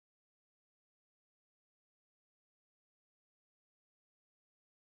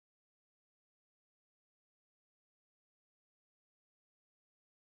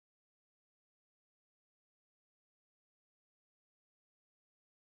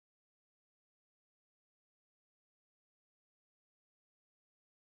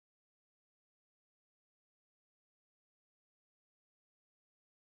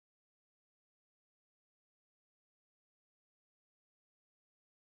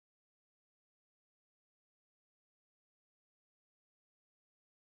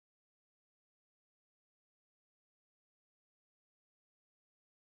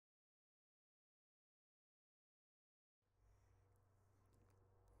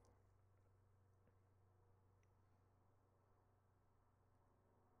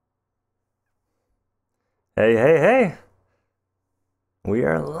Hey, hey, hey! We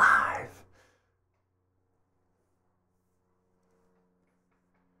are live.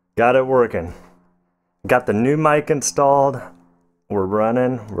 Got it working. Got the new mic installed. We're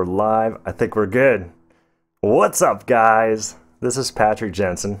running. We're live. I think we're good. What's up, guys? This is Patrick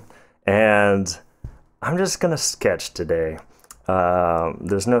Jensen, and I'm just gonna sketch today.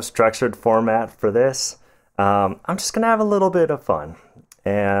 There's no structured format for this. I'm just gonna have a little bit of fun,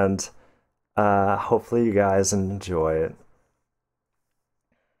 and hopefully you guys enjoy it.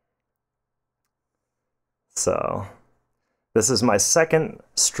 So, this is my second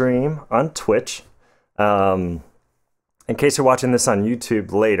stream on Twitch. In case you're watching this on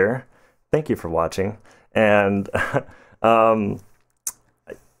YouTube later, thank you for watching. And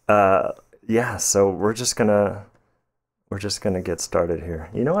yeah, so we're just gonna get started here.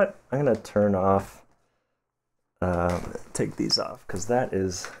 You know what? I'm gonna turn off, take these off because that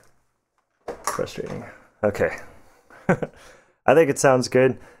is frustrating. Okay, I think it sounds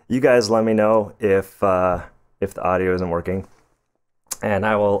good. You guys let me know if the audio isn't working, and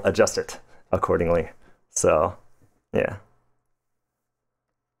I will adjust it accordingly. So, yeah.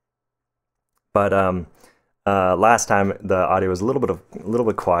 But last time the audio was a little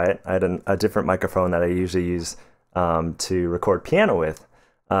bit quiet. I had a different microphone that I usually use to record piano with,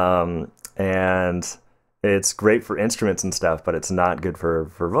 and it's great for instruments and stuff, but it's not good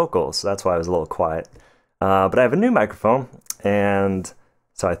for vocals. So that's why I was a little quiet. But I have a new microphone, and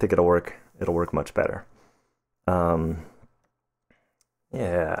so I think it'll work much better.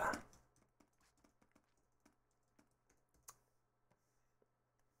 Yeah.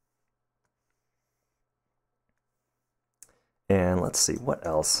 And let's see, what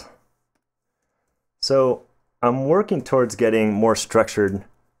else? So I'm working towards getting more structured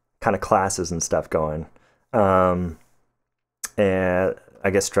kind of classes and stuff going. And I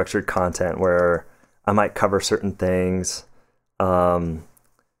guess structured content where I might cover certain things and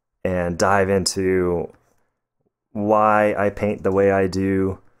dive into why I paint the way I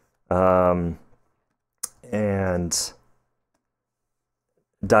do, and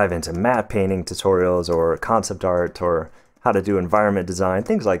dive into matte painting tutorials or concept art or how to do environment design,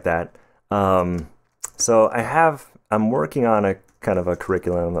 things like that. So I'm working on a kind of a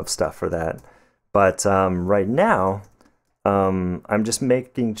curriculum of stuff for that. But right now, I'm just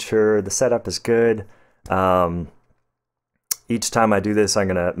making sure the setup is good. Each time I do this, I'm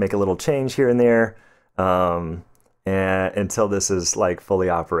gonna make a little change here and there, and until this is like fully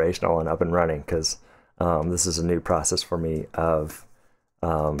operational and up and running, because this is a new process for me of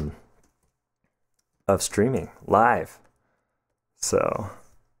streaming live. So,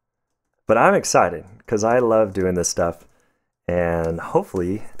 but I'm excited because I love doing this stuff, and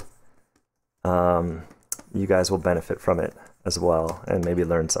hopefully you guys will benefit from it as well and maybe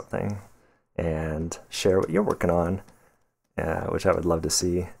learn something and share what you're working on, which I would love to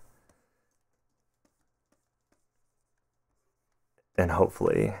see. And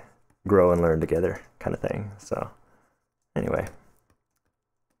hopefully grow and learn together kind of thing. So anyway,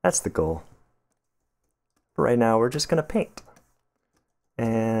 that's the goal. But right now we're just gonna paint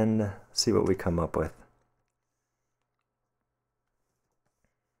and see what we come up with.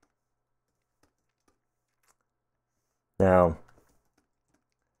 Now,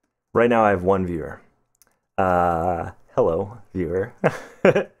 right now I have one viewer. Hello, viewer.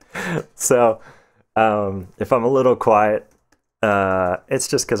 So, if I'm a little quiet, it's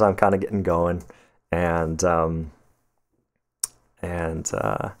just because I'm kind of getting going, and I'm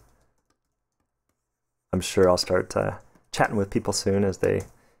sure I'll start chatting with people soon if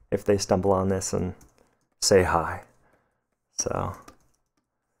they stumble on this and say hi. So,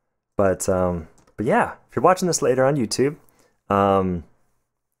 but yeah, if you're watching this later on YouTube,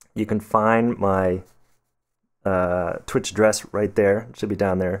 you can find my Twitch address right there. It should be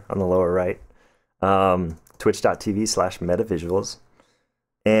down there on the lower right. Twitch.tv/metavisuals.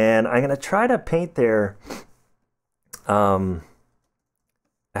 And I'm gonna try to paint there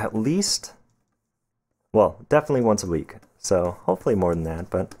at least, well, definitely once a week. So hopefully more than that,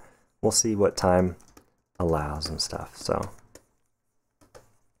 but we'll see what time allows and stuff. So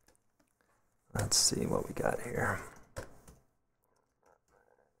let's see what we got here.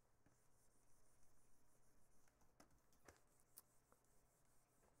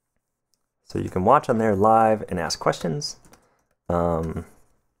 So you can watch on there live and ask questions, or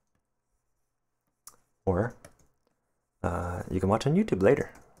you can watch on YouTube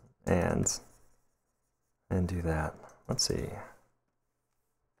later and do that. Let's see.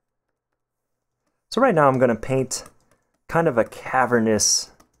 So right now I'm going to paint kind of a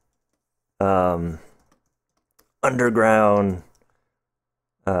cavernous underground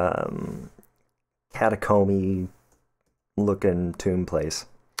catacomby looking tomb place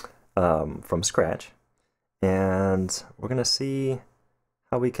from scratch. And we're gonna see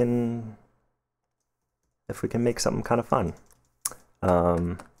how we can, if we can make something kind of fun.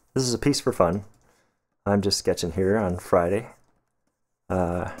 This is a piece for fun. I'm just sketching here on Friday.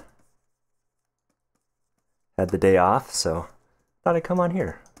 Had the day off, so thought I'd come on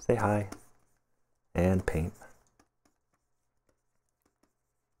here, say hi, and paint.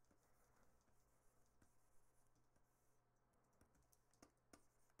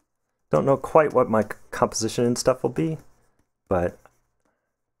 Don't know quite what my composition and stuff will be, but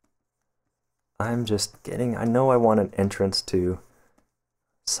I'm just getting, I know I want an entrance to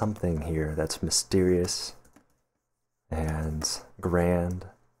something here that's mysterious and grand.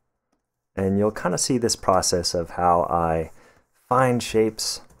 And you'll kind of see this process of how I find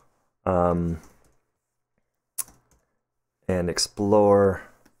shapes and explore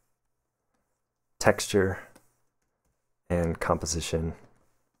texture and composition.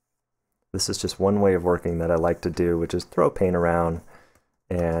 This is just one way of working that I like to do, which is throw paint around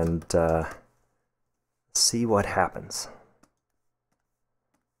and see what happens.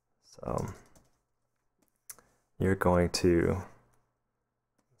 So you're going to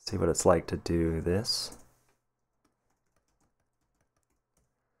see what it's like to do this.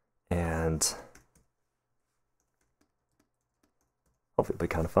 And hopefully it'll be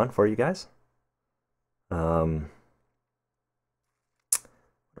kind of fun for you guys. What am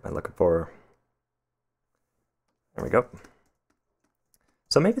I looking for? There we go.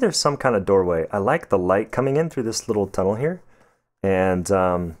 So maybe there's some kind of doorway. I like the light coming in through this little tunnel here. And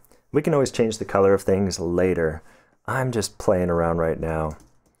we can always change the color of things later. I'm just playing around right now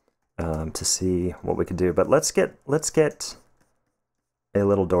to see what we can do. But let's get a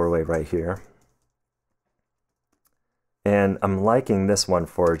little doorway right here. And I'm liking this one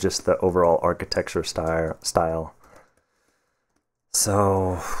for just the overall architecture style.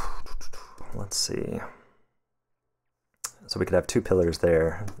 So let's see. So we could have two pillars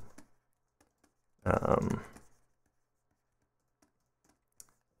there. And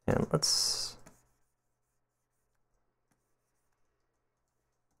let's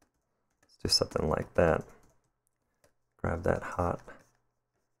do something like that. Grab that hot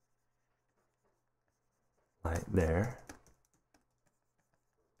light there.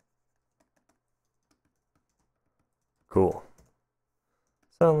 Cool.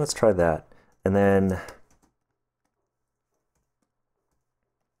 So let's try that. And then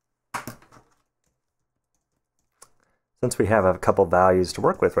since we have a couple values to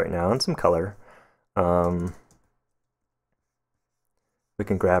work with right now and some color, we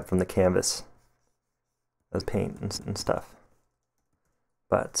can grab from the canvas as paint and stuff.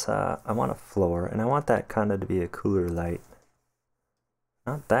 But I want a floor, and I want that kind of to be a cooler light.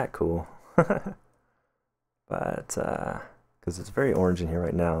 Not that cool. But because it's very orange in here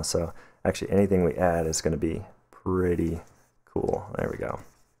right now, so actually anything we add is going to be pretty cool. There we go.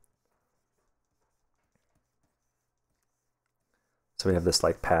 So we have this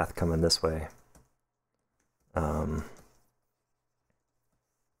like path coming this way.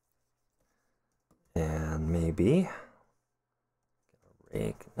 And maybe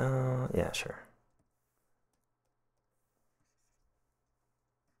rake. No, yeah, sure.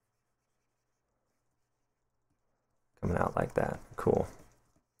 Coming out like that. Cool.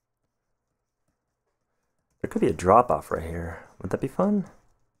 There could be a drop off right here. Would that be fun?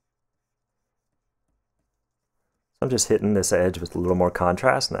 I'm just hitting this edge with a little more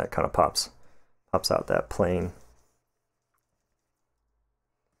contrast, and that kind of pops out that plane.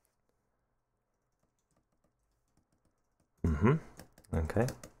 Okay.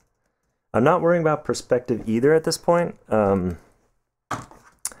 I'm not worrying about perspective either at this point,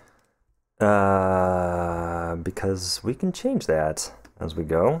 because we can change that as we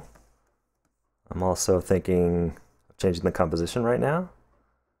go. I'm also thinking of changing the composition right now.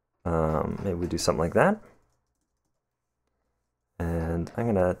 Maybe we do something like that. And I'm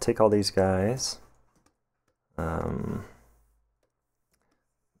gonna take all these guys. So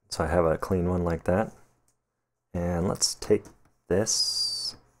I have a clean one like that. And let's take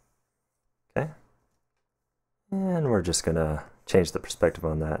this. Okay. And we're just gonna change the perspective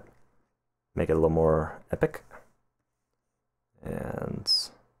on that. Make it a little more epic. And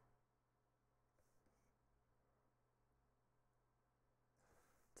it's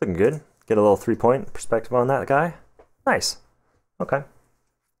looking good. Get a little 3-point perspective on that guy. Nice. Okay.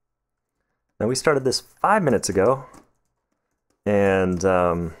 Now we started this 5 minutes ago, and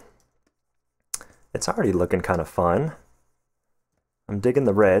it's already looking kind of fun. I'm digging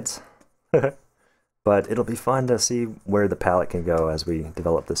the reds, but it'll be fun to see where the palette can go as we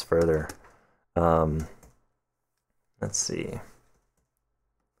develop this further. Let's see.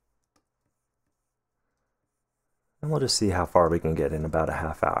 And we'll just see how far we can get in about a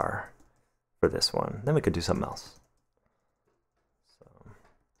half hour for this one. Then we could do something else. So.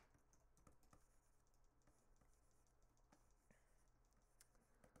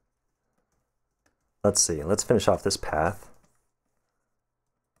 Let's see. Let's finish off this path.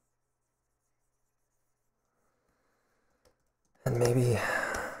 And maybe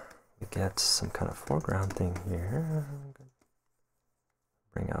we get some kind of foreground thing here.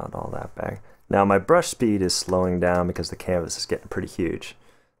 Bring out all that back. Now my brush speed is slowing down because the canvas is getting pretty huge.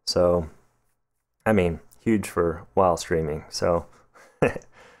 So, I mean, huge for while streaming. So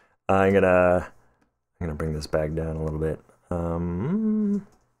I'm gonna bring this back down a little bit.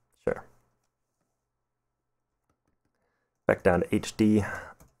 Sure. Back down to HD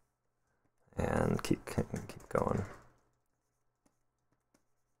and keep going.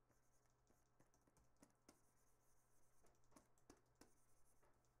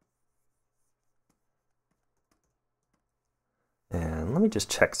 And let me just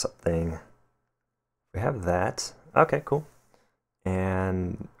check something. We have that. Okay, cool.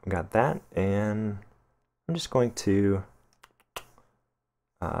 And we got that. And I'm just going to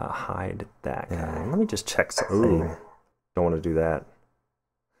hide that guy. And let me just check something. Ooh. Don't want to do that.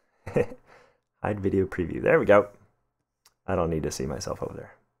 Hide video preview. There we go. I don't need to see myself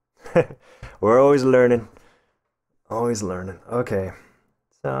over there. We're always learning. Always learning. Okay.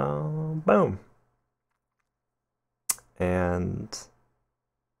 So, boom. And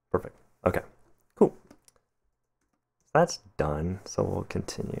perfect. Okay, cool. That's done, so we'll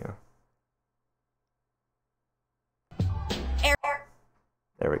continue.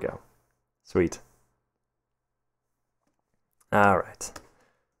 There we go. Sweet. All right.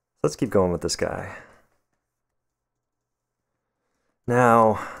 Let's keep going with this guy.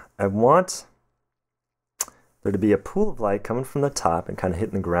 Now, I want there to be a pool of light coming from the top and kind of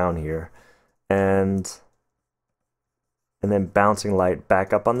hitting the ground here. And then bouncing light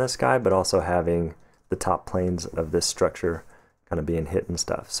back up on this guy, but also having the top planes of this structure kind of being hit and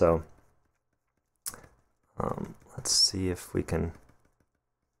stuff. So let's see if we can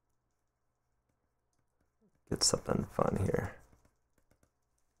get something fun here.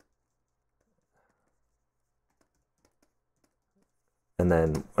 And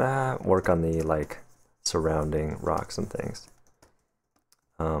then work on the like surrounding rocks and things.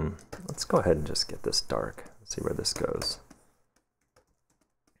 Let's go ahead and just get this dark. Let's see where this goes.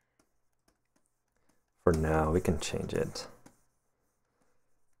 For now, we can change it.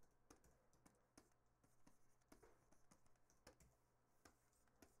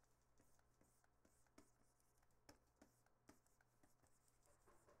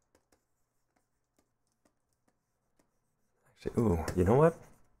 Actually, ooh, you know what?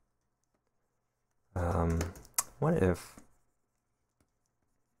 What if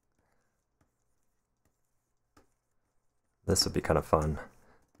this would be kind of fun?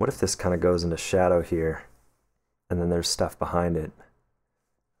 What if this kind of goes into shadow here, and then there's stuff behind it?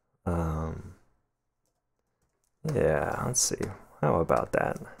 Yeah, let's see. How about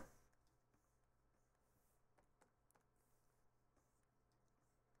that?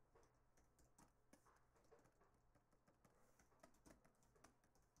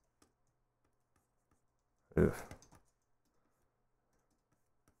 Oof.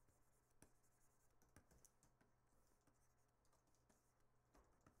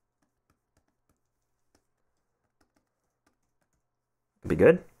 Be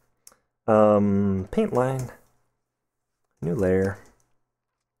good. Paint line, new layer,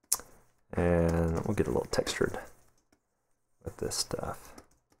 and we'll get a little textured with this stuff.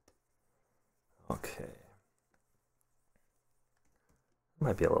 Okay.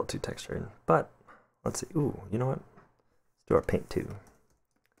 Might be a little too textured, but let's see. Ooh, you know what? Let's do our paint 2. Should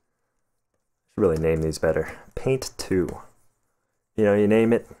really name these better. Paint 2. You know, you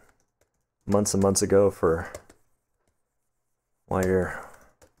name it months and months ago for while you're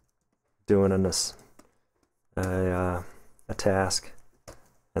doing a task,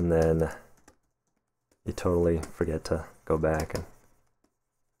 and then you totally forget to go back and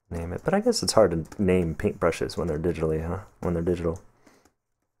name it. But I guess it's hard to name paintbrushes when they're digitally, huh? When they're digital.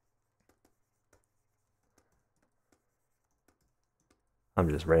 I'm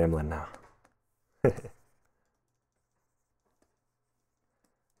just rambling now. So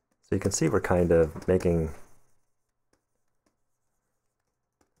you can see we're kind of making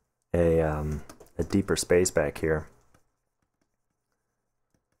a deeper space back here.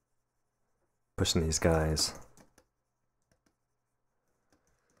 Pushing these guys.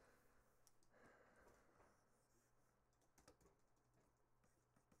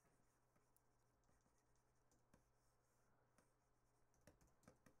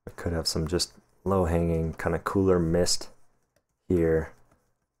 I could have some just low-hanging, kind of cooler mist here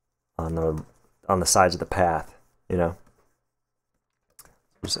on the sides of the path, you know.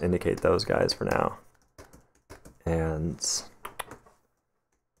 Just indicate those guys for now. And just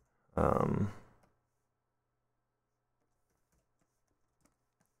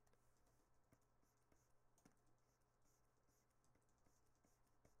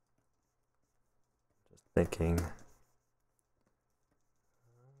thinking.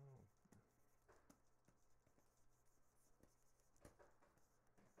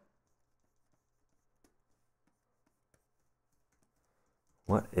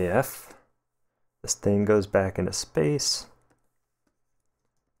 What if this thing goes back into space?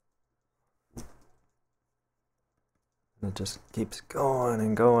 And it just keeps going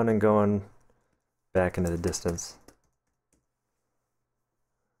and going and going back into the distance.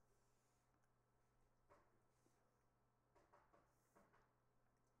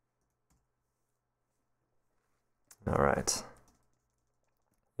 All right.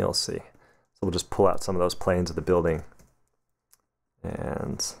 You'll see. So we'll just pull out some of those planes of the building.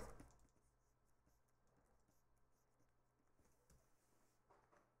 And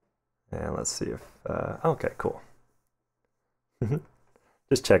let's see if, okay, cool.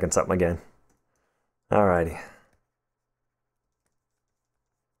 Just checking something again. Alrighty.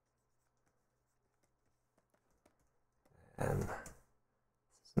 And this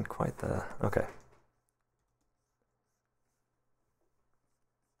isn't quite the, okay.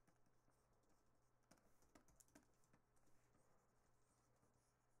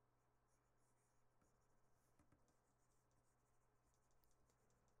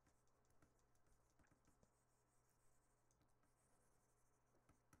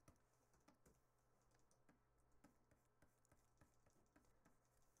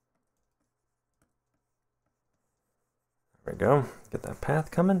 There we go. Get that path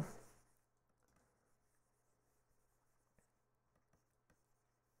coming.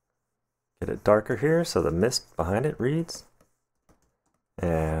 Get it darker here so the mist behind it reads.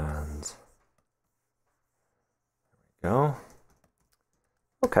 And there we go.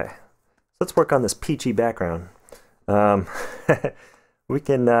 Okay, so let's work on this peachy background. We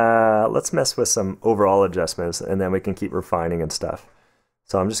can, let's mess with some overall adjustments and then we can keep refining and stuff.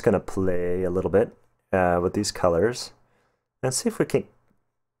 So I'm just gonna play a little bit with these colors and see if we can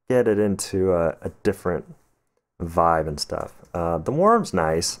get it into a different vibe and stuff. The warm's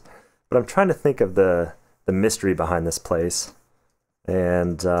nice, but I'm trying to think of the mystery behind this place,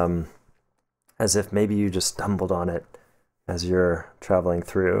 and as if maybe you just stumbled on it as you're traveling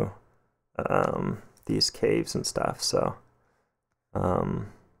through these caves and stuff. So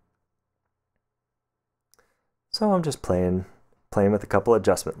I'm just playing with a couple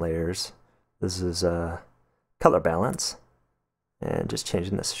adjustment layers. This is color balance. And just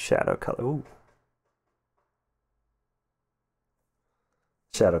changing this shadow color. Ooh.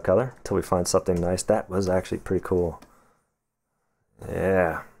 Shadow color until we find something nice. That was actually pretty cool.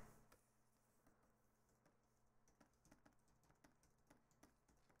 Yeah.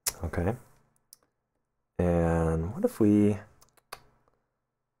 Okay. And what if we...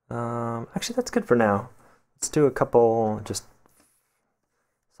 actually, that's good for now. Let's do a couple just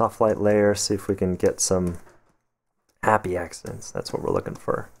soft light layers, see if we can get some happy accidents. That's what we're looking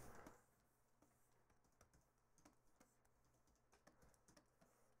for.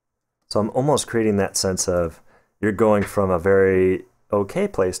 So I'm almost creating that sense of you're going from a very okay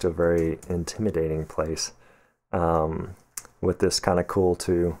place to a very intimidating place with this kind of cool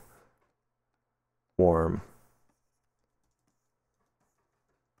to warm.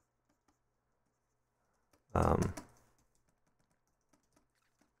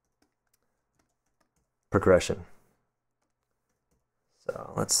 Progression.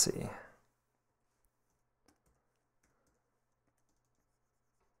 So let's see.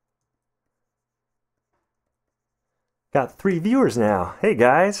 Got 3 viewers now. Hey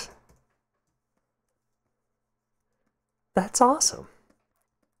guys. That's awesome.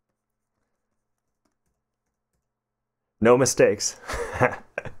 No mistakes.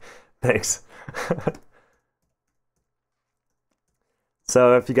 Thanks.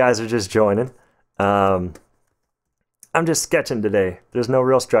 So if you guys are just joining, I'm just sketching today. There's no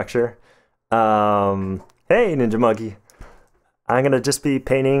real structure. Hey, Ninja Monkey. I'm going to just be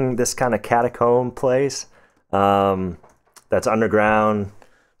painting this kind of catacomb place that's underground,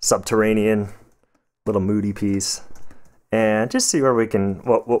 subterranean, little moody piece. And just see where we can,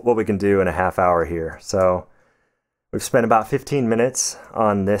 what we can do in a half hour here. So we've spent about 15 minutes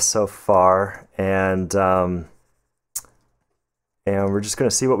on this so far, and we're just going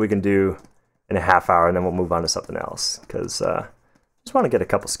to see what we can do in a half hour, and then we'll move on to something else, because Just want to get a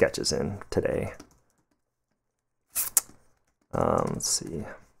couple sketches in today. Let's see.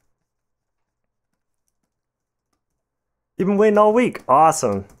 You've been waiting all week.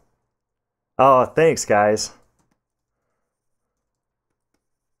 Awesome. Oh, thanks, guys.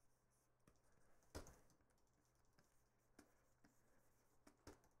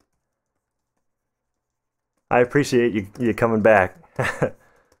 I appreciate you coming back.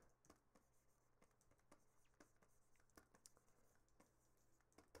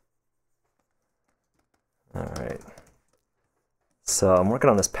 All right. So I'm working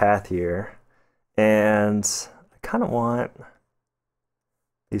on this path here, and I kind of want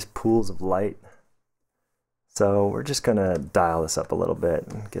these pools of light. So we're just gonna dial this up a little bit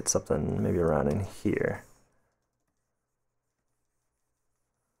and get something maybe around in here.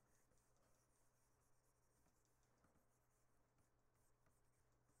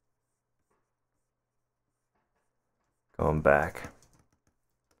 Going back.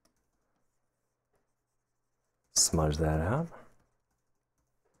 Smudge that out.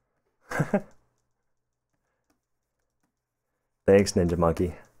 Thanks, Ninja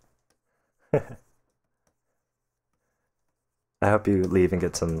Monkey. I hope you leave and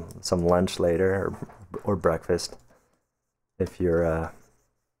get some lunch later or breakfast if you're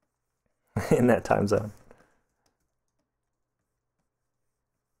in that time zone.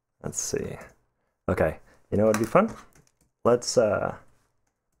 Let's see. Okay, you know what'd be fun? Let's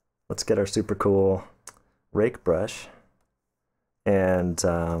get our super cool rake brush and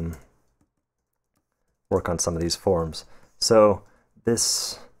work on some of these forms. So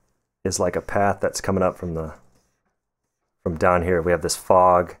this is like a path that's coming up from down here. We have this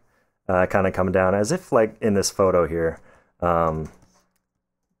fog kind of coming down, as if like in this photo here, there's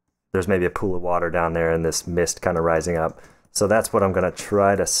maybe a pool of water down there and this mist kind of rising up. So that's what I'm going to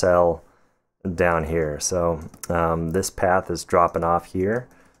try to sell down here. So this path is dropping off here.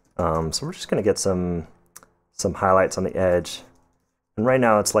 So we're just going to get some highlights on the edge. And right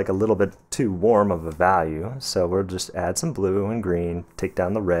now it's like a little bit too warm of a value. So we'll just add some blue and green, take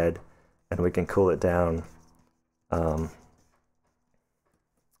down the red, and we can cool it down. And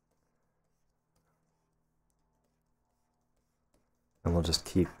we'll just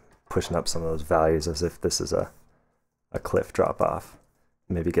keep pushing up some of those values as if this is a cliff drop off.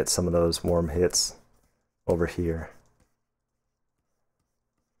 Maybe get some of those warm hits over here.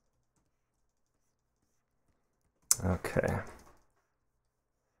 Okay.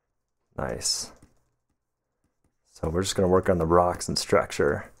 Nice. So we're just going to work on the rocks and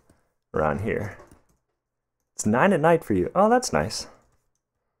structure around here. It's 9 at night for you. Oh, that's nice.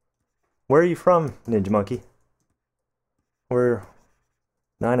 Where are you from, Ninja Monkey? We're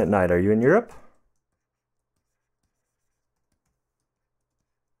 9 at night. Are you in Europe?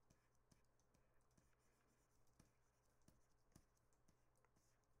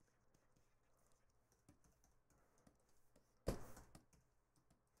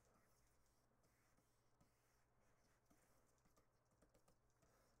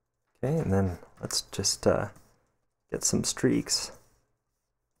 Okay, and then let's just get some streaks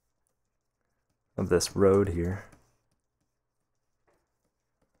of this road here.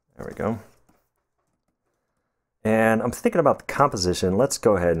 There we go. And I'm thinking about the composition. Let's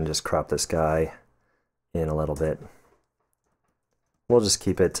go ahead and just crop this guy in a little bit. We'll just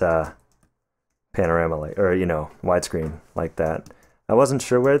keep it panorama, or widescreen like that. I wasn't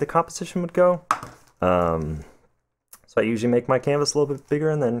sure where the composition would go. So I usually make my canvas a little bit bigger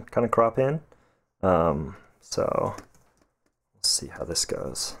and then kind of crop in. So let's see how this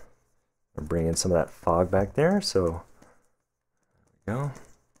goes. We're bringing some of that fog back there. So there we go.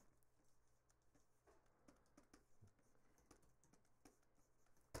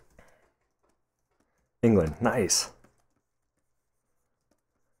 England, nice.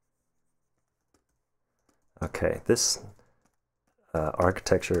 Okay, this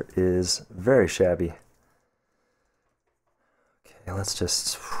architecture is very shabby. Okay, let's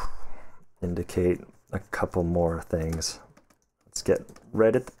just indicate a couple more things. Let's get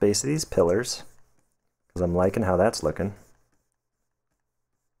red at the base of these pillars, because I'm liking how that's looking.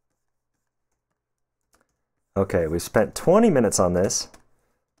 Okay, we've spent 20 minutes on this,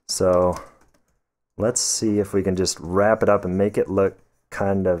 so let's see if we can just wrap it up and make it look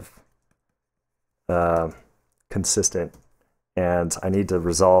kind of consistent. And I need to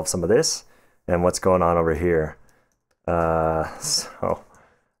resolve some of this and what's going on over here. So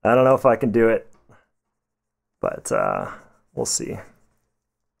I don't know if I can do it, but we'll see.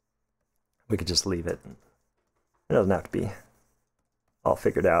 We could just leave it. It doesn't have to be all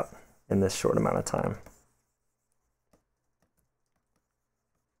figured out in this short amount of time.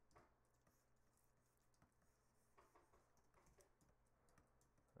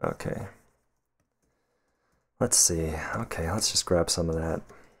 Okay. Let's see. Okay, let's just grab some of that.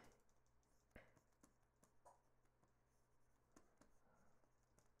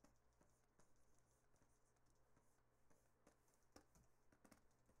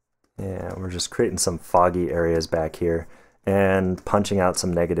 Yeah, we're just creating some foggy areas back here and punching out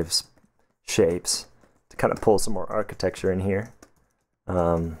some negative shapes to kind of pull some more architecture in here.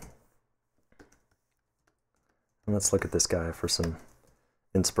 Let's look at this guy for some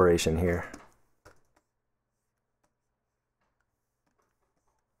inspiration here.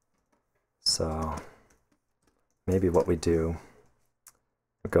 So maybe what we do,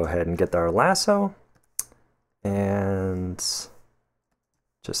 we'll go ahead and get our lasso and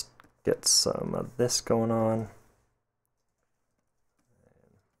just get some of this going on.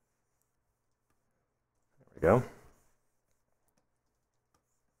 There we go.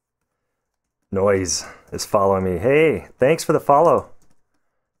 Noise is following me. Hey, thanks for the follow.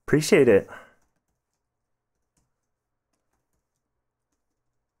 Appreciate it.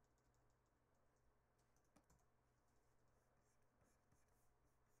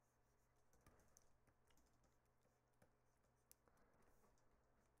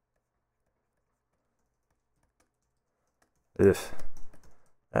 Ugh,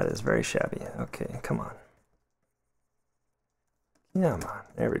 that is very shabby. Okay, come on. Yeah, come on.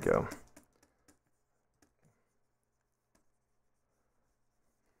 There we go.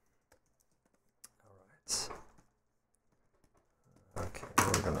 Okay,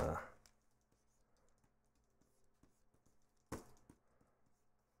 we're gonna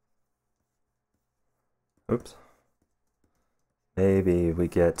oops. Maybe we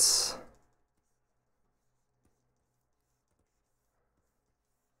get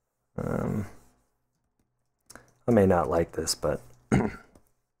I may not like this, but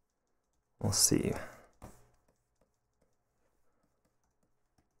we'll see.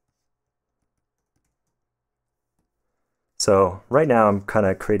 So right now I'm kind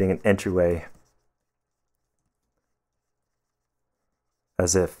of creating an entryway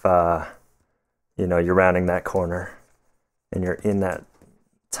as if, you know, you're rounding that corner and you're in that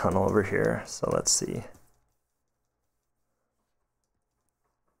tunnel over here. So let's see.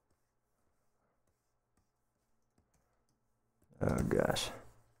 Oh gosh.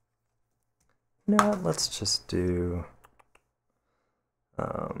 You know what? Let's just do,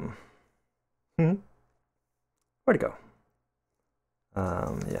 where'd it go?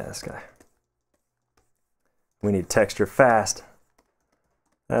 Yeah, this guy. We need texture fast.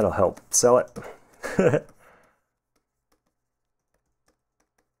 That'll help sell it.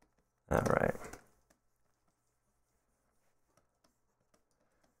 All right.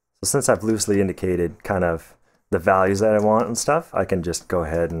 So since I've loosely indicated kind of the values that I want and stuff, I can just go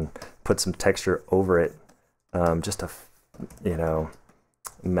ahead and put some texture over it, just to, you know,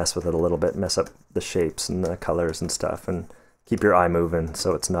 mess with it a little bit, mess up the shapes and the colors and stuff, and keep your eye moving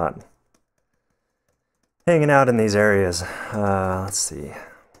so it's not hanging out in these areas. Let's see.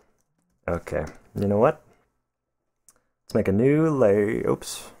 Okay, you know what? Let's make a new layer.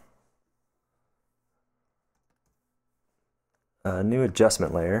 Oops. A new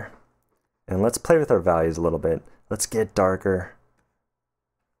adjustment layer. And let's play with our values a little bit. Let's get darker.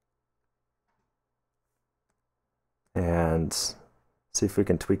 And see if we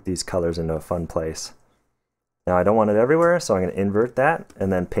can tweak these colors into a fun place. Now I don't want it everywhere, so I'm going to invert that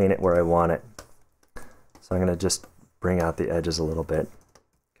and then paint it where I want it. So I'm going to just bring out the edges a little bit.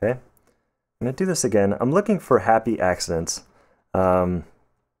 Okay, I'm going to do this again. I'm looking for happy accidents. I'm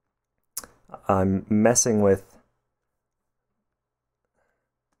messing with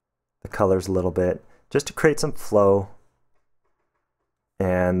the colors a little bit just to create some flow,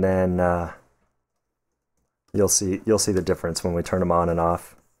 and then you'll see the difference when we turn them on and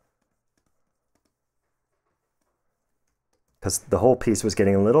off, because the whole piece was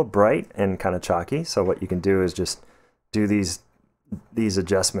getting a little bright and kind of chalky. So what you can do is just do these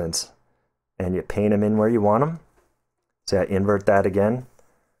adjustments and you paint them in where you want them. So I invert that again,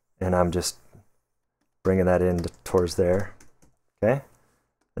 and I'm just bringing that in towards there. Okay,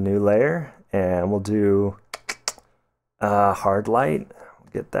 a new layer, and we'll do hard light.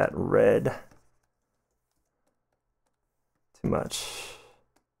 We'll get that red. Too much.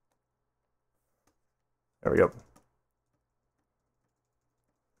 There we go.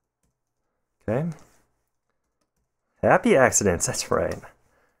 Okay. Happy accidents, that's right.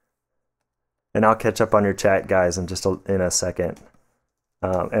 And I'll catch up on your chat, guys, in just in a second.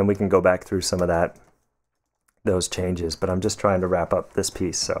 And we can go back through some of those changes, but I'm just trying to wrap up this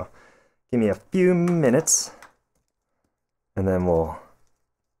piece. So give me a few minutes and then we'll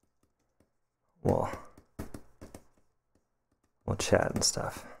chat and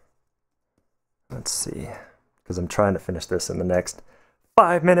stuff. Let's see, because I'm trying to finish this in the next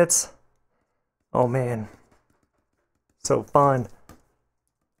 5 minutes. Oh man, so fun.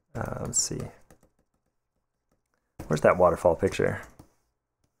 Let's see. Where's that waterfall picture?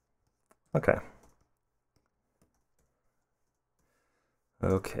 Okay.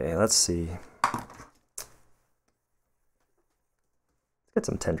 Okay, let's see. Let's get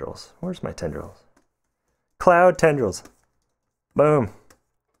some tendrils. Where's my tendrils? Cloud tendrils. Boom.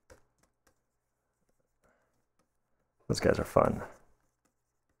 Those guys are fun.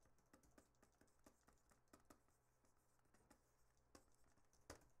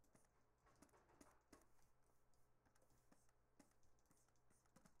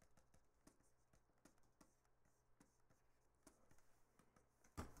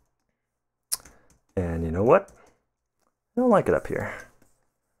 And you know what? I don't like it up here.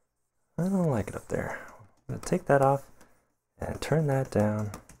 I don't like it up there. I'm gonna take that off and turn that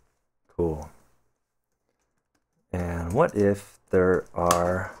down. Cool. And what if there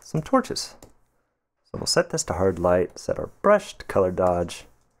are some torches? So we'll set this to hard light, set our brush to color dodge,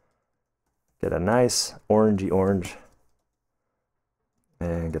 get a nice orangey orange,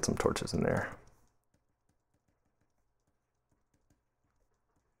 and get some torches in there.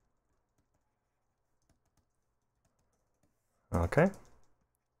 Okay.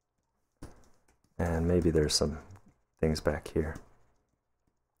 And maybe there's some things back here.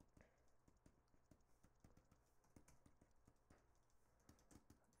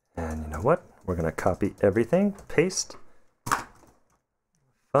 And you know what? We're going to copy everything, paste,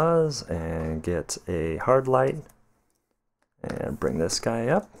 fuzz, and get a hard light, and bring this guy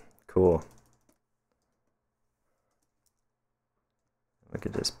up. Cool. We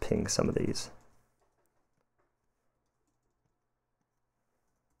could just ping some of these.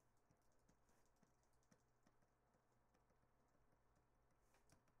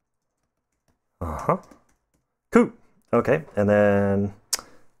 Uh-huh. Cool. Okay, and then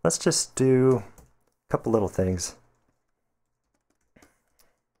let's just do a couple little things. A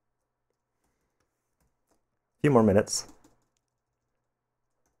few more minutes.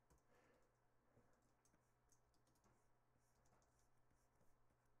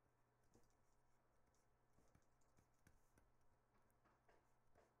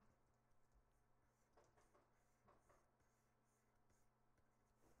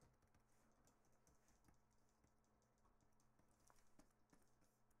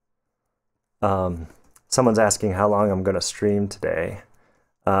 Someone's asking how long I'm going to stream today.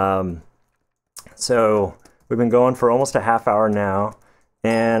 So we've been going for almost a half hour now,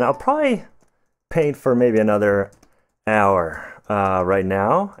 and I'll probably paint for maybe another hour right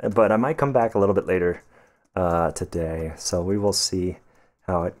now, but I might come back a little bit later today, so we will see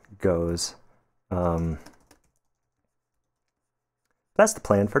how it goes. That's the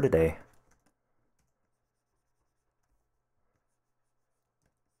plan for today.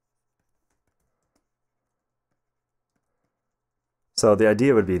 So the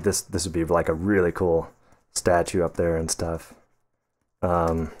idea would be this would be like a really cool statue up there and stuff. It's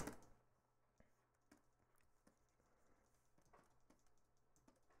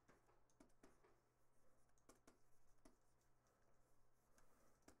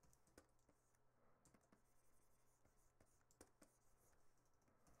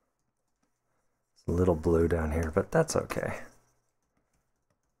a little blue down here, but that's okay.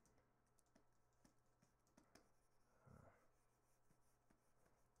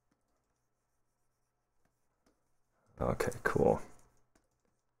 Okay, cool.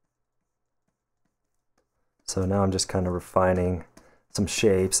 So now I'm just kind of refining some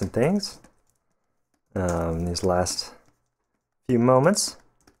shapes and things. These last few moments.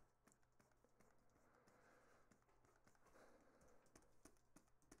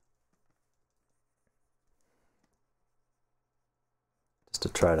 Just to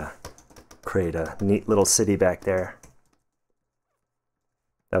try to create a neat little city back there.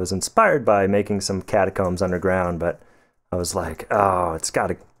 I was inspired by making some catacombs underground, but I was like, oh, it's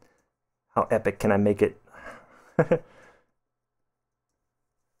gotta, how epic can I make it?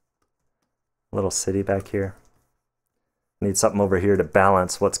 Little city back here. Need something over here to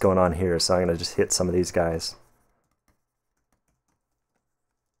balance what's going on here, so I'm gonna just hit some of these guys.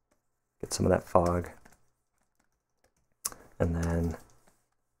 Get some of that fog. And then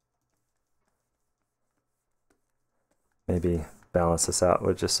maybe balance this out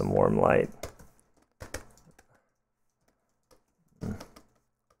with just some warm light.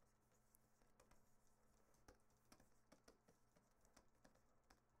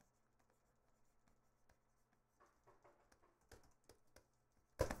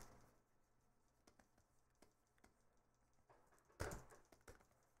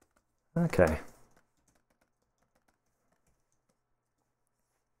 Okay,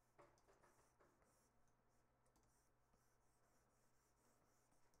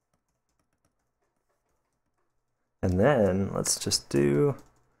 And then let's just do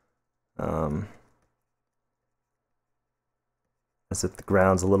as if the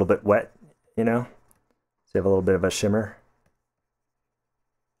ground's a little bit wet, you know? So you have a little bit of a shimmer.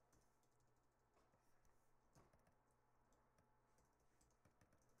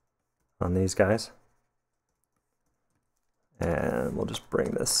 On these guys. And we'll just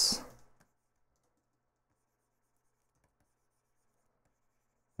bring this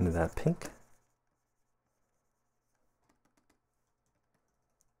into that pink.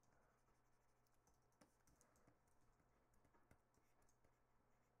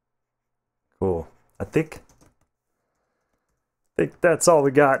 Cool. I think that's all we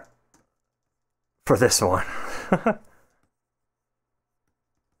got for this one.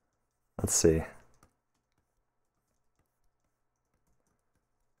 Let's see.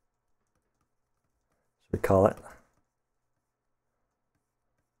 Should we call it?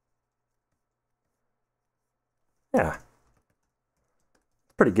 Yeah.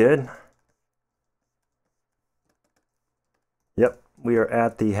 Pretty good. Yep, we are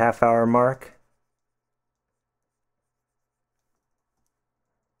at the half-hour mark.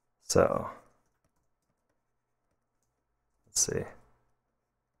 So, let's see.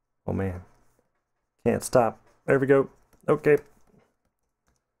 Oh man, can't stop. There we go. Okay.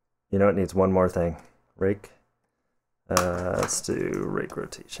 You know, it needs one more thing. Rake. Let's do rake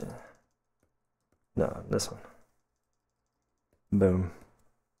rotation. No, this one. Boom.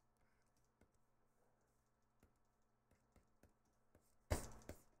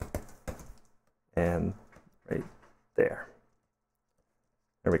 And right there.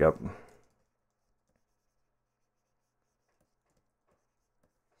 There we go.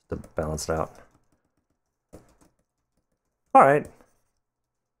 To balance it out. All right.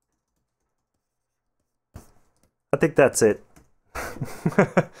 I think that's it.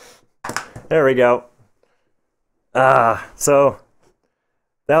 There we go. So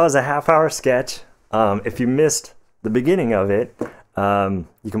that was a half-hour sketch. If you missed the beginning of it,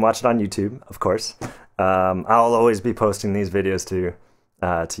 you can watch it on YouTube, of course. I'll always be posting these videos to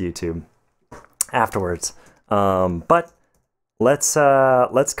YouTube afterwards. But let's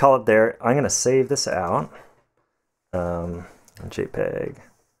call it there. I'm gonna save this out. JPEG.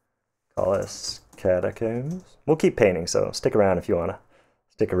 Call us Catacombs. We'll keep painting, so stick around if you wanna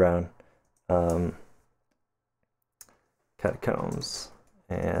stick around. Catacombs,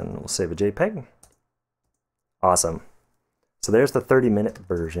 and we'll save a JPEG. Awesome. So there's the 30-minute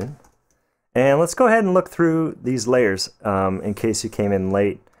version. And let's go ahead and look through these layers in case you came in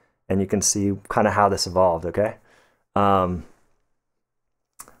late and you can see kind of how this evolved, okay?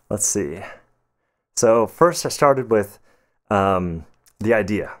 Let's see. So first I started with the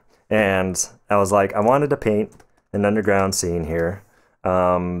idea. And I was like, I wanted to paint an underground scene here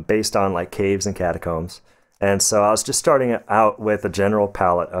based on like caves and catacombs. And so I was just starting out with a general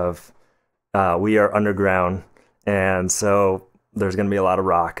palette of we are underground. And so there's going to be a lot of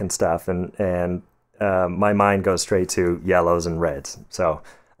rock and stuff, and my mind goes straight to yellows and reds. So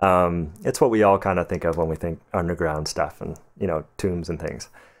it's what we all kind of think of when we think underground stuff and, you know, tombs and things.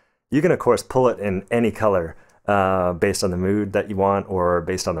 You can, of course, pull it in any color based on the mood that you want or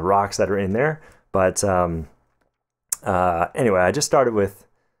based on the rocks that are in there. But anyway, I just started with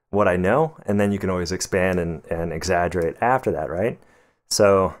what I know, and then you can always expand and exaggerate after that, right?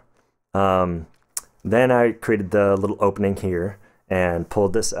 So then I created the little opening here and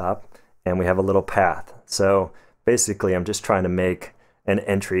pulled this up, and we have a little path. So basically I'm just trying to make an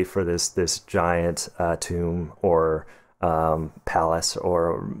entry for this giant tomb or palace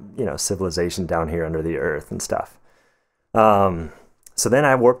or, you know, civilization down here under the earth and stuff. So then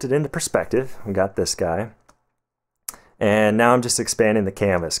I warped it into perspective and got this guy. And now I'm just expanding the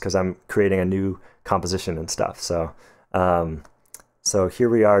canvas because I'm creating a new composition and stuff. So so here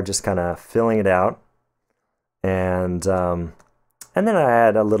we are, just kind of filling it out. And then I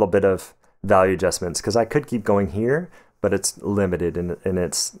add a little bit of value adjustments because I could keep going here, but it's limited in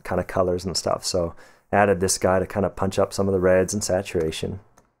its kind of colors and stuff. So I added this guy to kind of punch up some of the reds and saturation.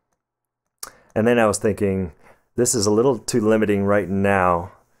 And then I was thinking, this is a little too limiting right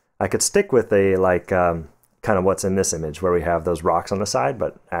now. I could stick with a like kind of what's in this image where we have those rocks on the side,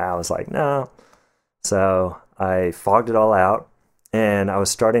 but I was like, no. So I fogged it all out, and I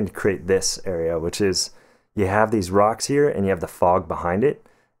was starting to create this area, which is you have these rocks here and you have the fog behind it,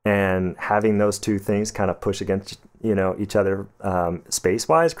 and having those two things kind of push against, you know, each other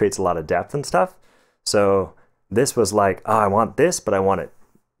space-wise creates a lot of depth and stuff. So this was like, oh, I want this, but I want it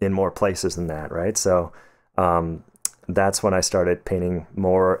in more places than that, right? So that's when I started painting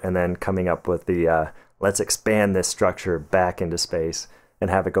more and then coming up with the let's expand this structure back into space and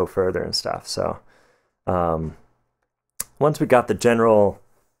have it go further and stuff. So once we got the general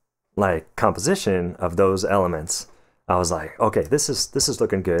like composition of those elements, I was like, okay, this is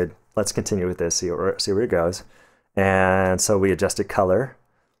looking good. Let's continue with this, see where it goes. And so we adjusted color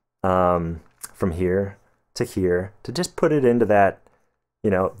from here to just put it into that, you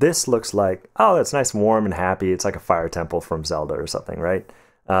know, this looks like, oh, it's nice and warm and happy. It's like a fire temple from Zelda or something, right?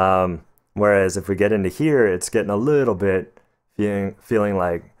 Whereas if we get into here, it's getting a little bit feeling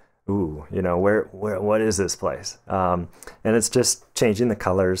like, ooh, you know, what is this place? And it's just changing the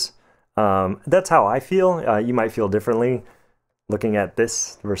colors. That's how I feel. You might feel differently looking at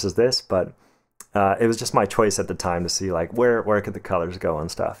this versus this, but it was just my choice at the time to see like where could the colors go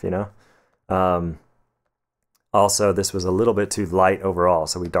and stuff, you know? Also, this was a little bit too light overall,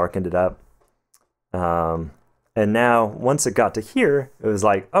 so we darkened it up. And now once it got to here, it was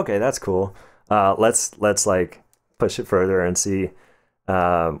like, okay, that's cool. Let's like push it further and see,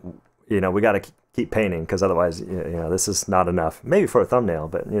 you know, we got to keep painting because otherwise, you know, this is not enough. Maybe for a thumbnail,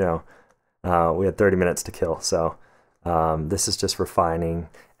 but you know, we had 30 minutes to kill. So this is just refining,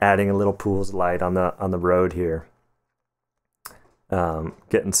 adding a little pools of light on the road here,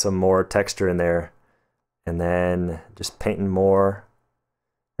 getting some more texture in there, and then just painting more.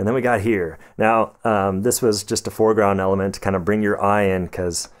 And then we got here. Now, this was just a foreground element to kind of bring your eye in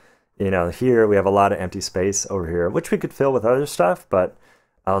because, you know, here we have a lot of empty space over here, which we could fill with other stuff. But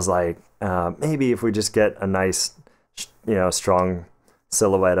I was like, maybe if we just get a nice, you know, strong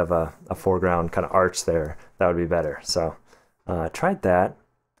silhouette of a foreground kind of arch there, that would be better. So I tried that.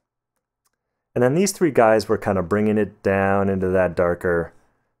 And then these three guys were kind of bringing it down into that darker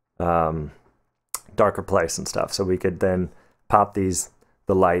place and stuff. So we could then pop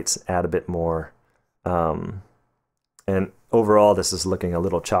the lights, add a bit more. And overall, this is looking a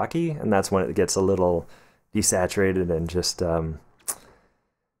little chalky, and that's when it gets a little desaturated and just, you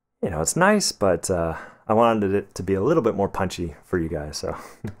know, it's nice, but I wanted it to be a little bit more punchy for you guys. So,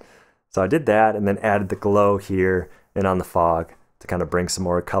 so I did that, and then added the glow here and on the fog to kind of bring some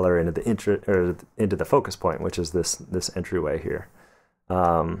more color into the into the focus point, which is this entryway here.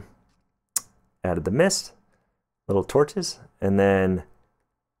 Added the mist, little torches, and then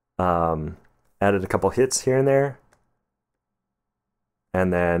added a couple hits here and there,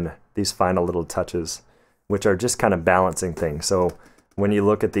 and then these final little touches, which are just kind of balancing things. So when you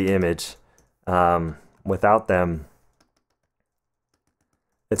look at the image, without them,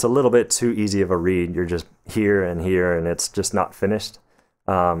 it's a little bit too easy of a read. You're just here, and it's just not finished.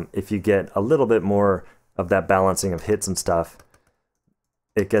 If you get a little bit more of that balancing of hits and stuff,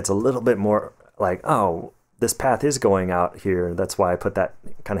 it gets a little bit more like, oh, this path is going out here. That's why I put that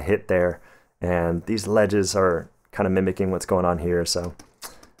kind of hit there. And these ledges are kind of mimicking what's going on here. So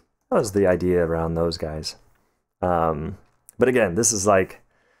that was the idea around those guys. But again, this is like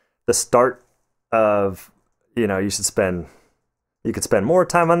the start of, you know, you could spend more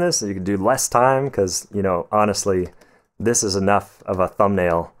time on this, or you could do less time because, you know, honestly, this is enough of a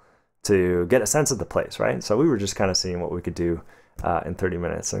thumbnail to get a sense of the place, right? So we were just kind of seeing what we could do in 30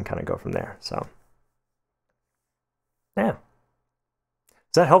 minutes and kind of go from there. So yeah.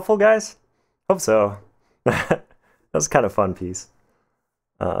 Is that helpful, guys? Hope so. That was kind of fun piece.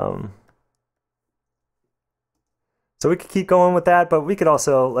 So we could keep going with that, but we could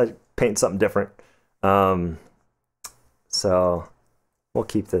also like paint something different. So we'll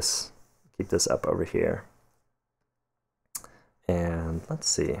keep this up over here. And let's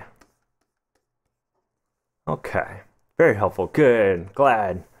see. Okay. Very helpful. Good.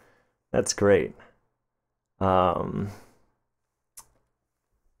 Glad. That's great.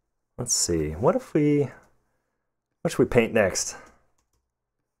 Let's see. What should we paint next?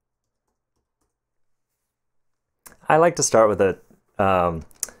 I like to start with a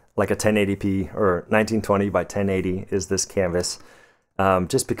like a 1080p or 1920 by 1080 is this canvas.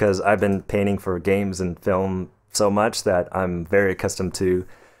 Just because I've been painting for games and film so much that I'm very accustomed to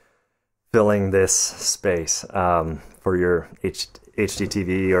filling this space for your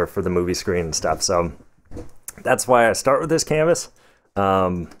HDTV or for the movie screen and stuff. So that's why I start with this canvas.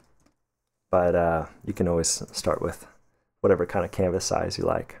 But you can always start with whatever kind of canvas size you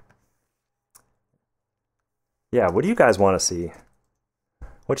like. Yeah, what do you guys want to see?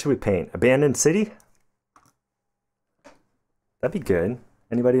 What should we paint? Abandoned city? That'd be good.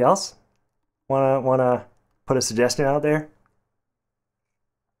 Anybody else wanna put a suggestion out there?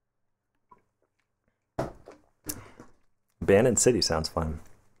 Abandoned city sounds fun.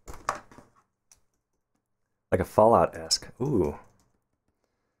 Like a Fallout-esque. Ooh.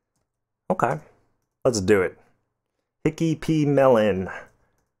 Okay. Let's do it. Hickey P. Mellon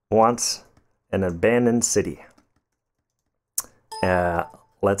wants an abandoned city.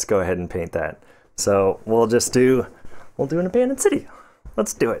 Let's go ahead and paint that. So we'll we'll do an abandoned city.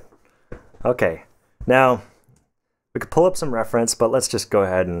 Let's do it. Okay, now we could pull up some reference, but let's just go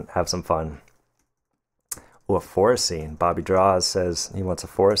ahead and have some fun. Oh, a forest scene. Bobby Draws says he wants a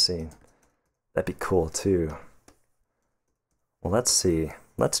forest scene. That'd be cool too. Well, let's see.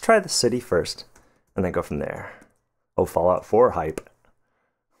 Let's try the city first, and then go from there. Oh, Fallout 4 hype.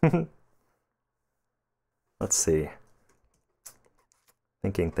 Let's see.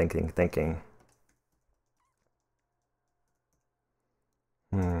 Thinking.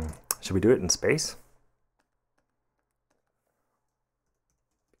 Should we do it in space?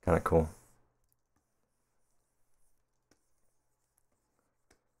 Kind of cool.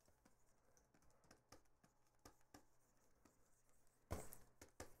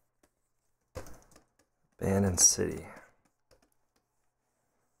 Abandoned city.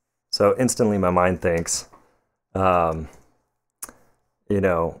 So instantly my mind thinks, you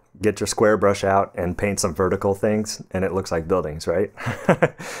know, get your square brush out and paint some vertical things, and it looks like buildings, right?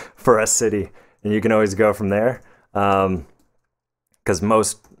 For a city. And you can always go from there, because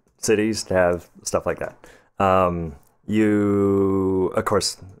most cities have stuff like that. Of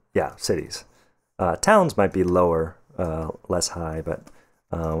course, yeah, cities. Towns might be lower, less high, but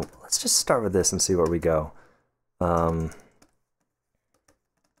let's just start with this and see where we go. I'm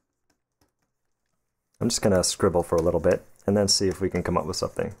just going to scribble for a little bit and then see if we can come up with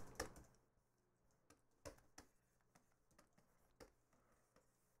something.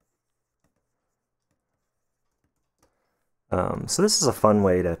 So this is a fun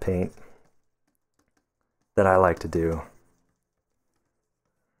way to paint that I like to do.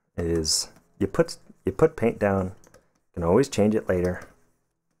 Is you put paint down, you can always change it later,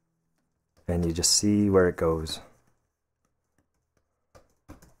 and you just see where it goes.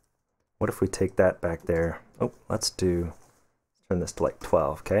 What if we take that back there? Oh, let's turn this to like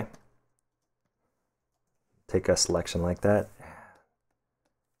 12, okay? Take a selection like that.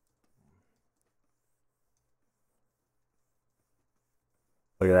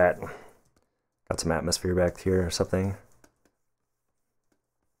 Look at that. Got some atmosphere back here or something.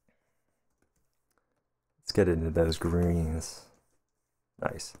 Let's get into those greens.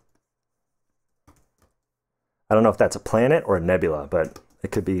 Nice. I don't know if that's a planet or a nebula, but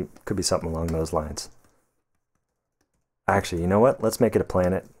it could be something along those lines. Actually, you know what? Let's make it a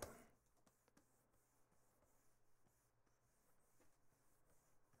planet.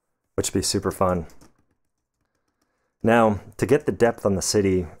 Which would be super fun. Now, to get the depth on the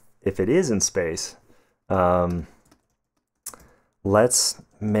city, if it is in space, let's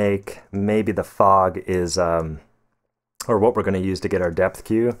make maybe the fog is, or what we're going to use to get our depth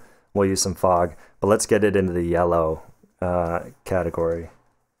cue. We'll use some fog, but let's get it into the yellow category,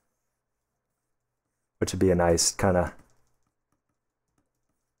 which would be a nice kind of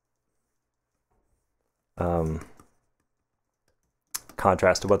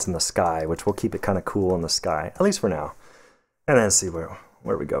contrast to what's in the sky, which will keep it kind of cool in the sky, at least for now, and then see where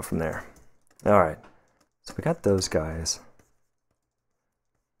we go from there. All right, so we got those guys,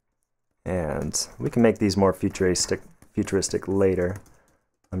 and we can make these more futuristic later.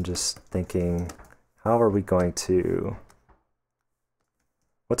 I'm just thinking, how are we going to,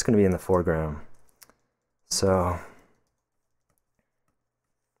 what's going to be in the foreground? So,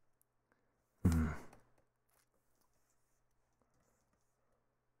 you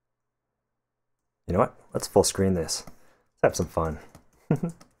know what? Let's full screen this. Let's have some fun.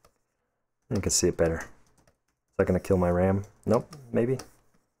 You can see it better. Is that going to kill my RAM? Nope, maybe.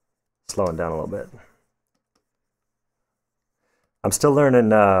 Slowing down a little bit. I'm still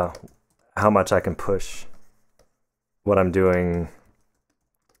learning how much I can push what I'm doing,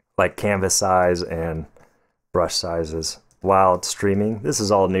 like canvas size and brush sizes, while streaming. This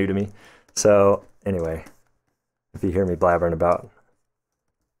is all new to me. So anyway, if you hear me blabbering about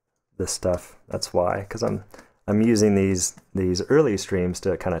this stuff, that's why, because I'm using these early streams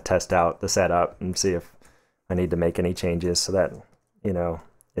to kind of test out the setup and see if I need to make any changes so that, you know,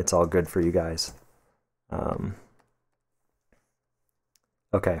 it's all good for you guys.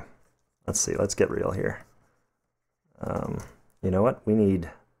 Okay, let's see. Let's get real here. You know what? We need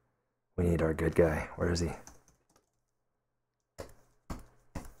our good guy. Where is he?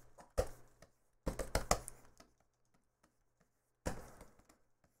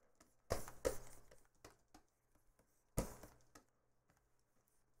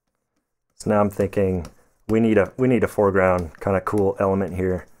 So now I'm thinking we need a foreground kind of cool element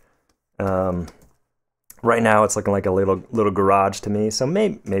here. Right now it's looking like a little garage to me, so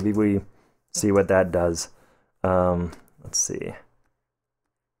maybe we see what that does. Let's see.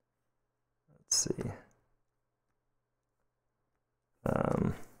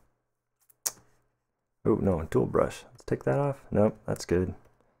 Oh, no, dual brush. Let's take that off. Nope, that's good.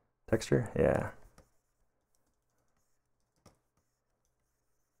 Texture, yeah.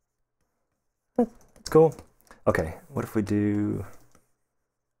 That's cool. Okay, what if we do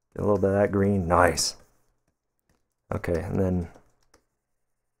a little bit of that green? Nice. Okay, and then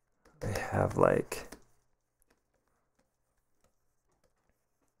I have like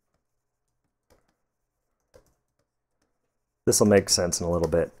this will make sense in a little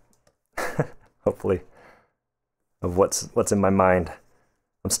bit, hopefully, of what's in my mind.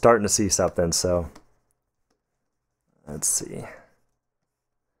 I'm starting to see something, so let's see.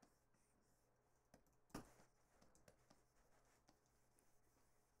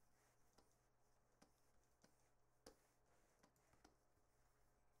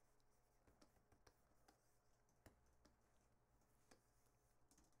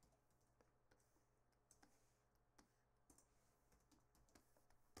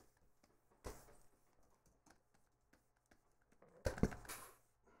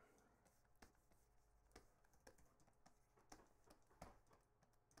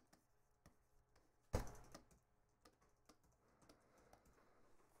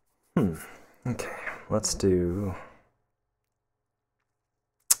 Okay, let's do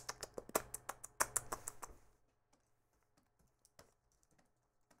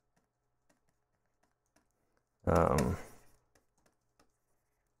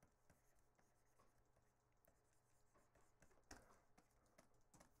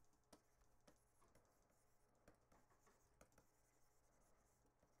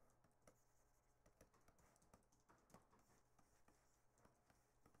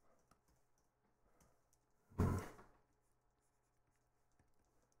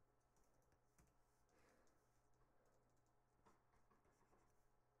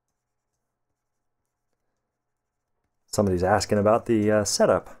somebody's asking about the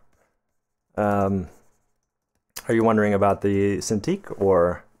setup. Are you wondering about the Cintiq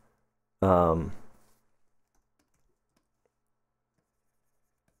or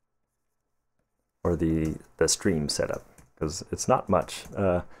the stream setup? Because it's not much.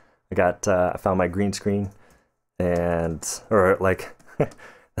 I found my green screen or like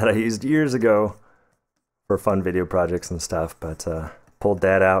that I used years ago for fun video projects and stuff, but pulled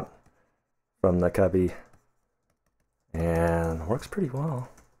that out from the cubby and works pretty well.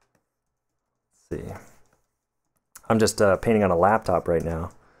 Let's see. I'm just painting on a laptop right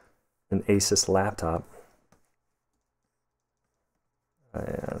now, an Asus laptop.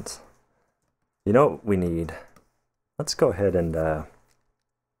 And you know what we need? Let's go ahead and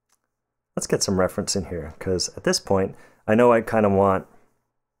let's get some reference in here, because at this point, I know I kind of want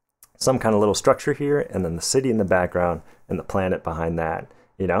some kind of little structure here, and then the city in the background, and the planet behind that,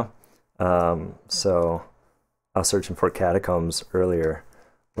 you know? So I was searching for catacombs earlier.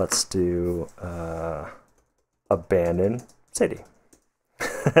 Let's do abandoned city,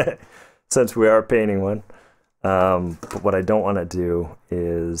 since we are painting one. But what I don't want to do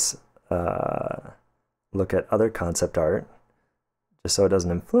is look at other concept art, just so it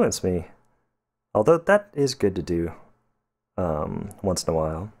doesn't influence me. Although that is good to do once in a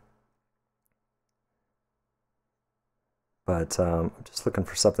while. But I'm just looking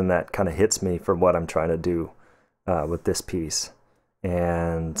for something that kind of hits me for what I'm trying to do with this piece.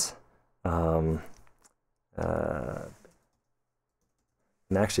 And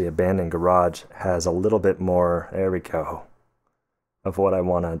actually, Abandoned Garage has a little bit more, there we go, of what I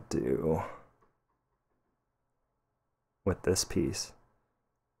want to do with this piece.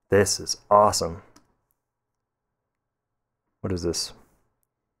 This is awesome. What is this?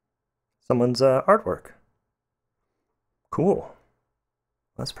 Someone's artwork. Cool.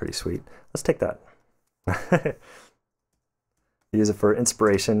 That's pretty sweet. Let's take that. Use it for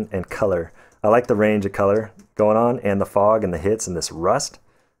inspiration and color. I like the range of color going on, and the fog and the hits and this rust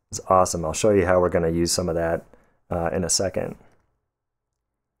is awesome. I'll show you how we're going to use some of that in a second.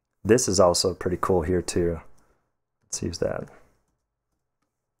 This is also pretty cool here too. Let's use that.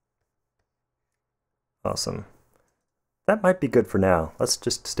 Awesome. That might be good for now. Let's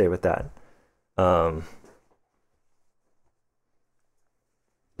just stay with that.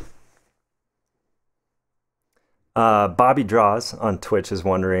 Bobby Draws on Twitch is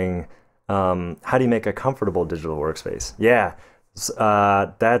wondering, how do you make a comfortable digital workspace? Yeah,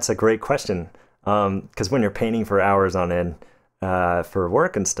 that's a great question. Because when you're painting for hours on end for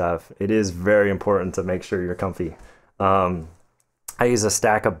work and stuff, it is very important to make sure you're comfy. I use a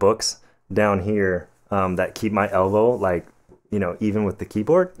stack of books down here that keep my elbow, like, you know, even with the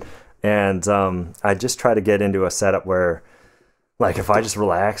keyboard. And I just try to get into a setup where, like, if I just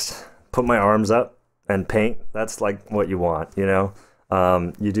relaxed, put my arms up and paint, that's like what you want, you know?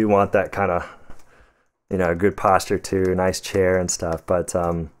 You do want that kind of you know, good posture too, nice chair and stuff. But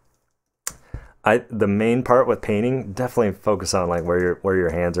the main part with painting, definitely focus on like where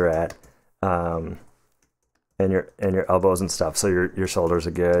your hands are at, and your elbows and stuff. So your shoulders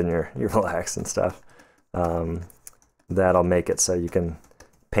are good and you're relaxed and stuff. That'll make it so you can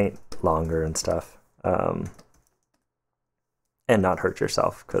paint longer and stuff, and not hurt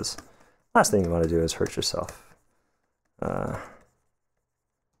yourself, because last thing you want to do is hurt yourself,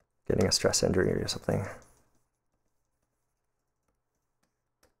 getting a stress injury or something.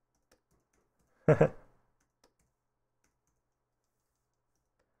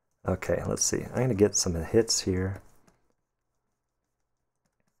 Okay, let's see. I'm gonna get some hits here.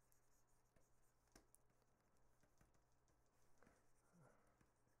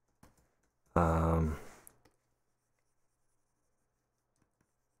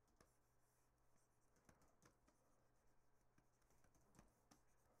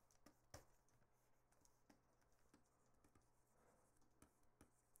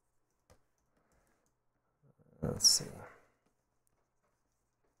 Let's see.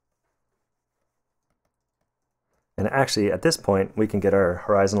 And actually, at this point, we can get our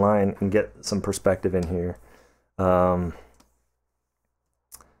horizon line and get some perspective in here.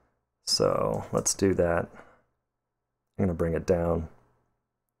 So let's do that. I'm gonna bring it down.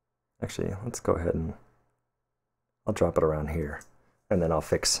 Actually, let's go ahead and I'll drop it around here, and then I'll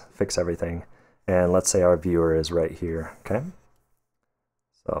fix everything. And let's say our viewer is right here, okay?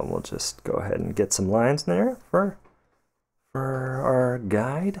 So we'll just go ahead and get some lines there for our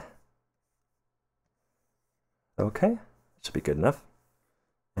guide. Okay, should be good enough.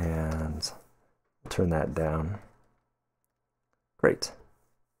 And we'll turn that down. Great.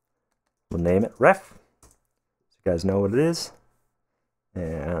 We'll name it Ref, so you guys know what it is.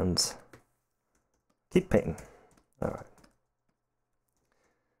 And keep painting. All right.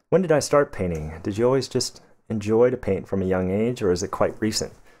 When did I start painting? Did you always just enjoy to paint from a young age, or is it quite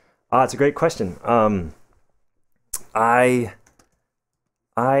recent? It's a great question. I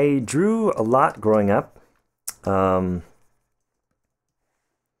drew a lot growing up.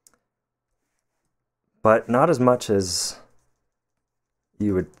 But not as much as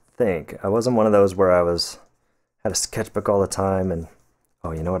you would think. I wasn't one of those where I had a sketchbook all the time and,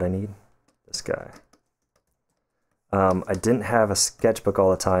 oh, you know what I need? This guy. I didn't have a sketchbook all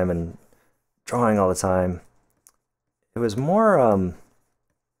the time and drawing all the time. It was more when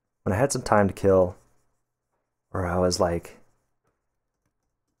I had some time to kill, or I was like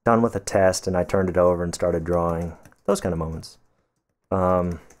done with a test and I turned it over and started drawing. Those kind of moments.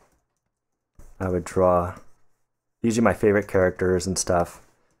 I would draw usually my favorite characters and stuff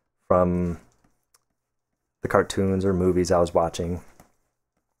from the cartoons or movies I was watching.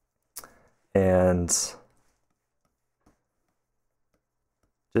 And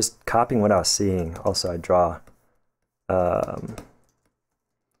just copying what I was seeing. Also, I'd draw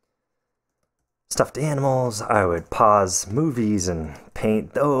stuffed animals. I would pause movies and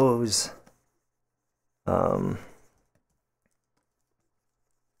paint those.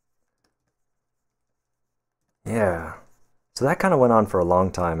 Yeah. So that kind of went on for a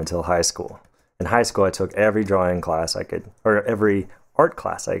long time until high school. In high school, I took every drawing class I could, or every art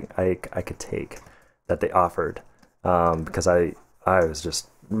class I could take that they offered, because I was just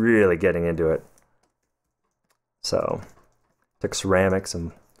really getting into it. So took ceramics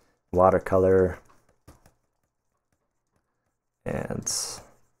and watercolor and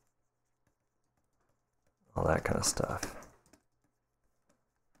all that kind of stuff.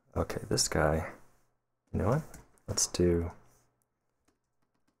 Okay, this guy, you know what? Let's do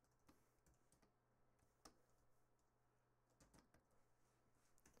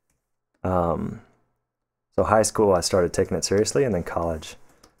so high school I started taking it seriously, and then college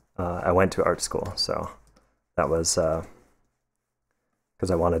I went to art school, so that was because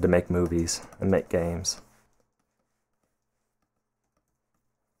I wanted to make movies and make games.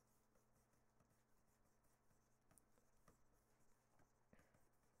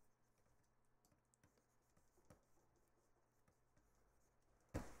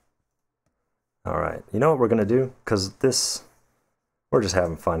 All right, you know what we're gonna do? Because we're just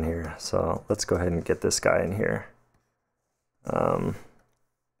having fun here, so let's go ahead and get this guy in here.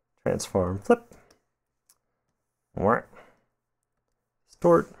 Transform, flip,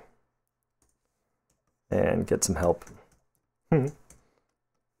 distort, and get some help.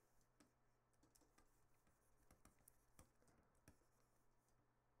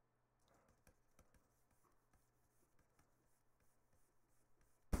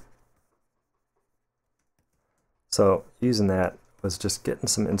 So using that was just getting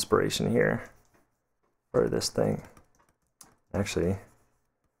some inspiration here for this thing. Actually,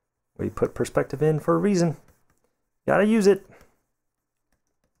 We put perspective in for a reason. Gotta use it.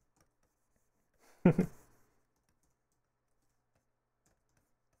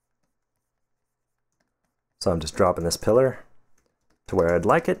 So I'm just dropping this pillar to where I'd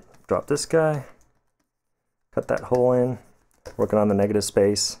like it. Drop this guy. Cut that hole in. Working on the negative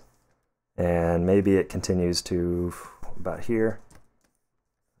space. And maybe it continues to about here.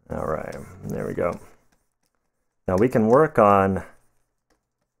 All right, there we go. Now we can work on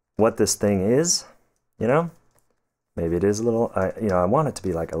what this thing is, you know? Maybe it is a little, I want it to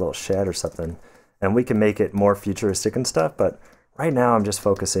be like a little shed or something. And we can make it more futuristic and stuff, but right now I'm just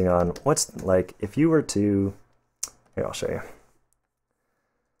focusing on what's, like, if you were to, here, I'll show you.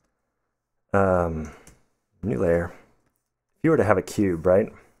 New layer. If you were to have a cube,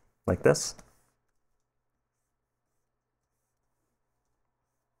 right? Like this.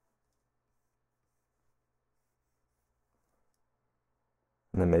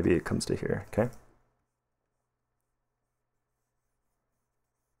 And then maybe it comes to here, okay?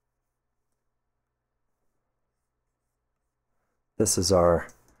 This is our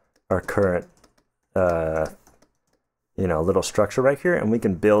current, little structure right here, and we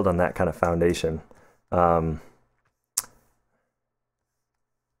can build on that kind of foundation. And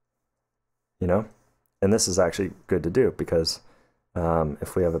this is actually good to do because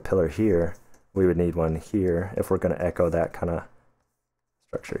if we have a pillar here, we would need one here if we're going to echo that kind of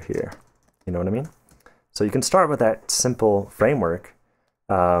structure here. You know what I mean? So you can start with that simple framework.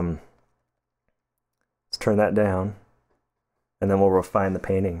 Let's turn that down, and then we'll refine the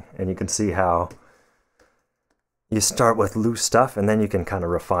painting. And you can see how you start with loose stuff, and then you can kind of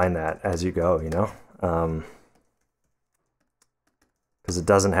refine that as you go, because it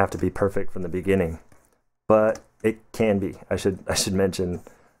doesn't have to be perfect from the beginning, but it can be. I should mention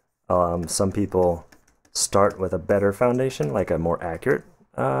some people start with a better foundation, like a more accurate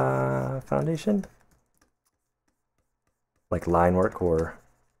foundation, like line work, or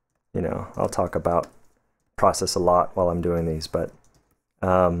I'll talk about process a lot while I'm doing these, but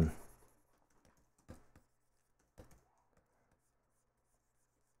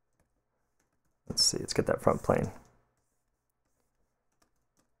let's see, let's get that front plane.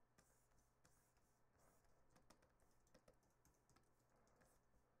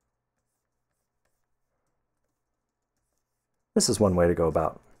 This is one way to go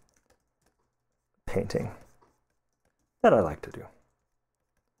about painting that I like to do.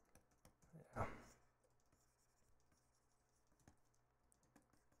 Yeah.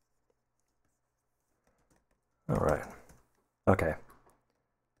 All right. Okay.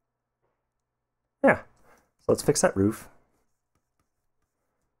 Yeah. So let's fix that roof.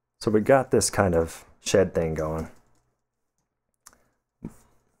 So we got this kind of shed thing going.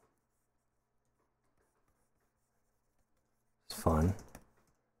 Fun,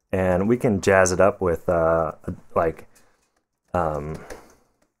 and we can jazz it up with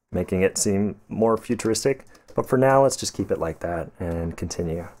making it seem more futuristic, but for now let's just keep it like that and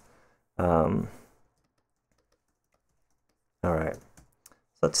continue. All right,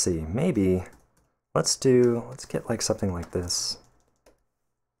 let's see, maybe let's get like something like this.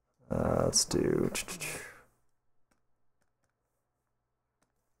 Let's do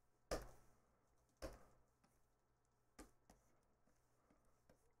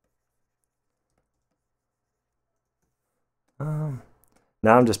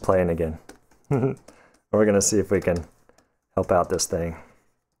now I'm just playing again. We're gonna see if we can help out this thing.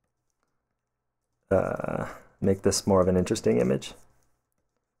 Make this more of an interesting image.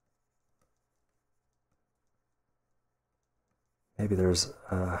 Maybe there's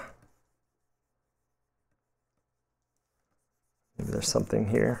something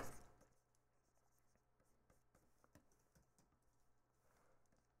here.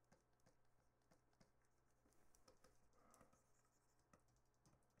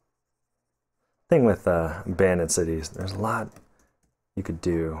 Thing with abandoned cities, there's a lot you could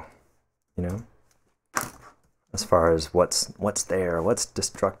do, as far as what's there, what's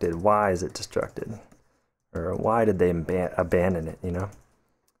destructed, why is it destructed, or why did they abandon it,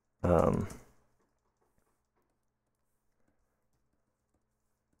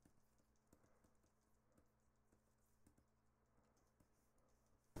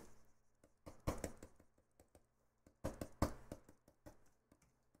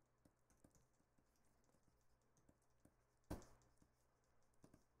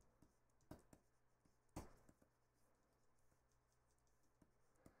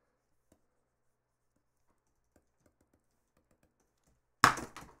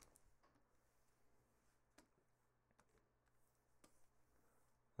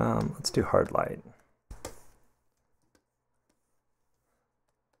 Let's do hard light.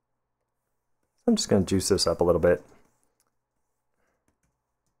 I'm just going to juice this up a little bit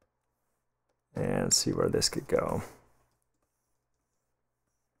and see where this could go.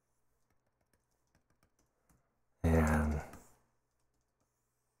 And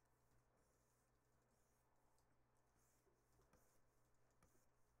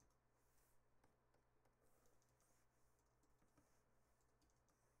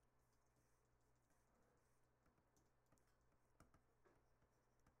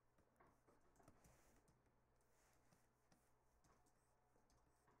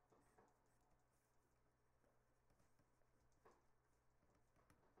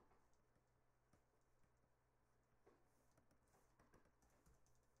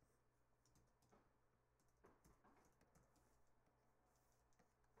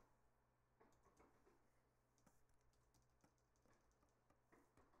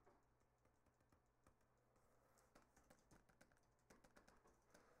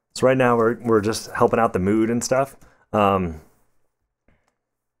so right now we're just helping out the mood and stuff.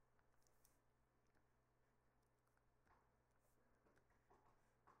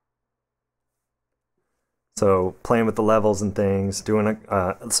 So playing with the levels and things, doing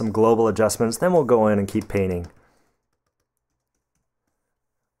some global adjustments, then we'll go in and keep painting.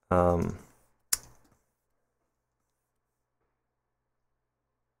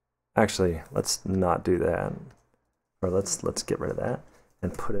 Actually, let's not do that. Or let's get rid of that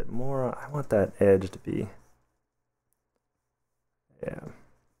and put it more, I want that edge to be, yeah.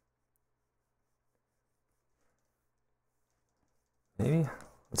 Maybe,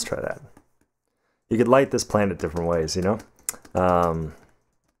 let's try that. You could light this planet different ways, you know?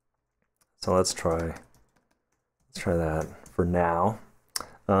 So let's try that for now.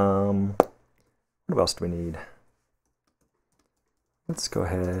 What else do we need? Let's go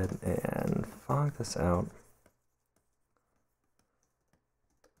ahead and fog this out.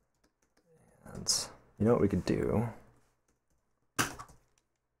 And you know what we could do?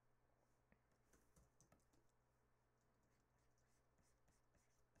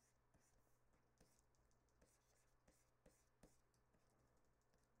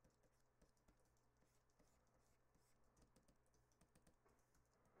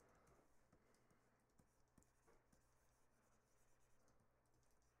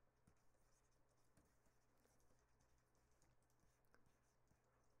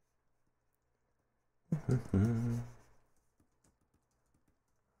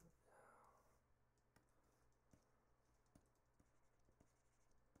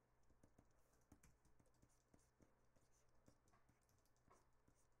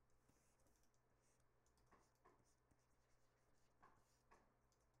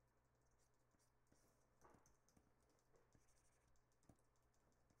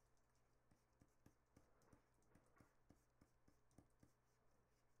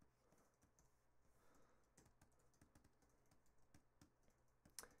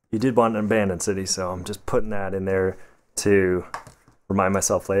 You did want an abandoned city, so I'm just putting that in there to remind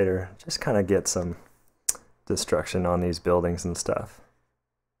myself later. Just kind of get some destruction on these buildings and stuff.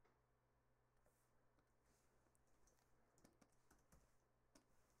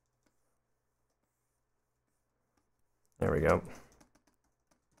 There we go.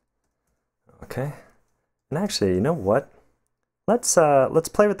 Okay. And actually, you know what? Let's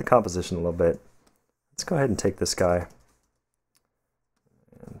play with the composition a little bit. Let's go ahead and take this guy.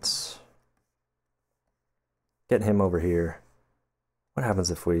 Let's get him over here. What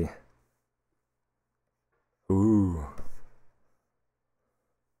happens if we... Ooh.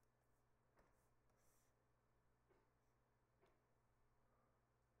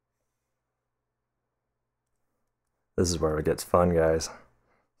 This is where it gets fun, guys.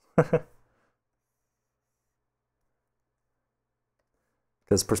 Because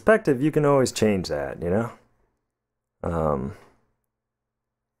perspective, you can always change that, you know?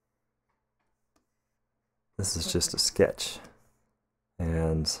 This is just a sketch.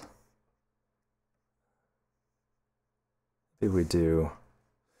 And maybe we do...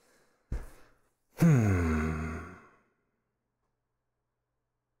 Could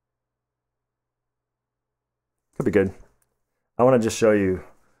be good. I want to just show you,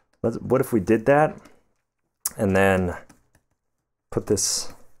 what if we did that and then put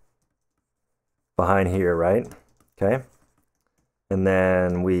this behind here, right? Okay. And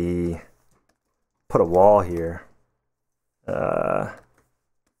then we put a wall here. Let's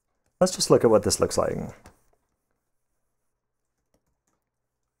just look at what this looks like.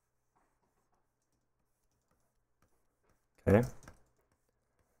 Okay.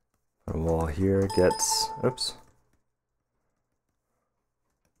 Put a wall here, gets, oops.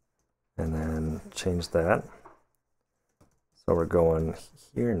 And then change that. So we're going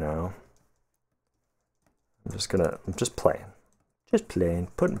here now. I'm just playing,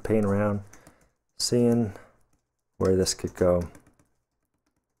 putting paint around, seeing where this could go.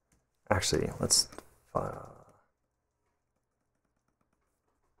 Actually, let's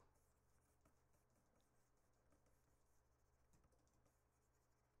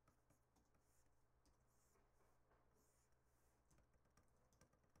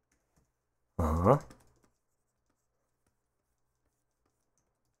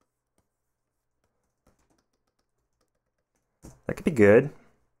that could be good.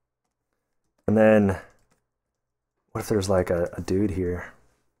 And then what if there's like a dude here?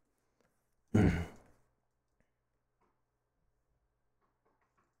 Oh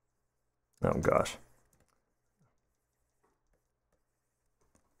gosh.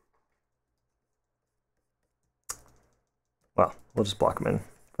 Well, we'll just block him in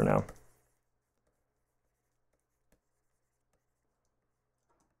for now.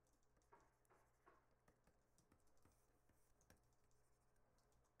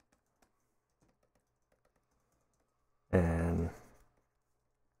 And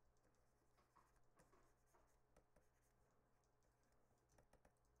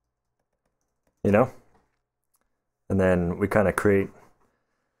you know, and then we kind of create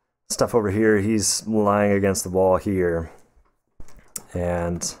stuff over here. He's lying against the wall here,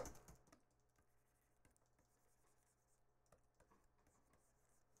 and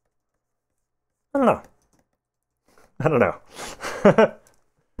I don't know. I don't know.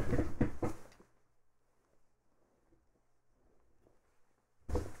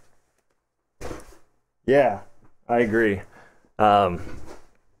 Yeah, I agree.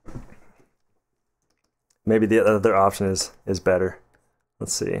 Maybe the other option is better.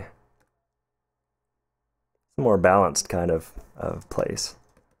 Let's see. It's a more balanced kind of place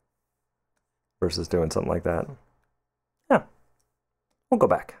versus doing something like that. Yeah, we'll go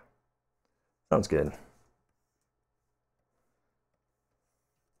back. Sounds good.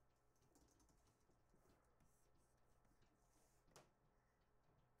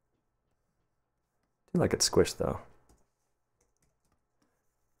 I like it squished though.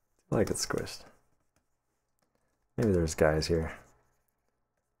 I like it squished. Maybe there's guys here.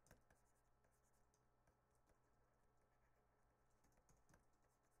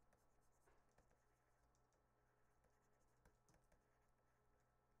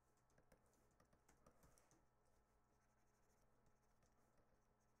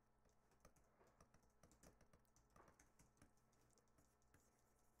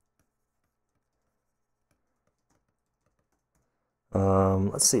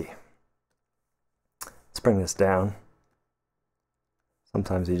 Let's see. Let's bring this down.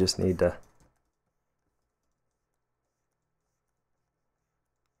 Sometimes you just need to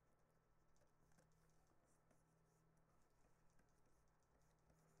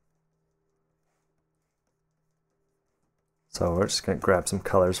So we're just going to grab some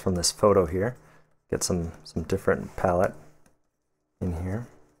colors from this photo here, get some different palette in here.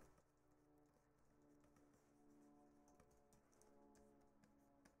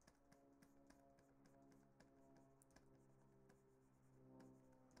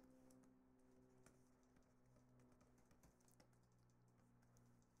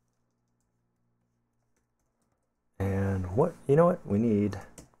 And you know what? We need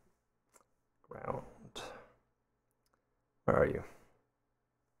ground. Where are you?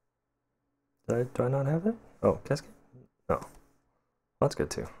 Do I not have it? Oh, cascade? No. Well, that's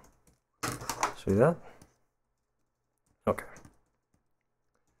good too. Should we do that? Okay.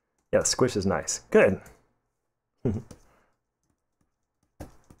 Yeah, the squish is nice. Good. Ooh,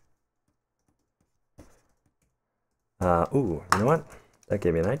 you know what? That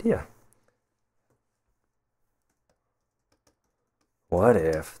gave me an idea. What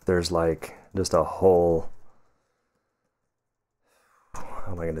if there's like just a whole...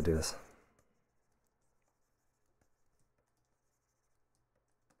 How am I going to do this?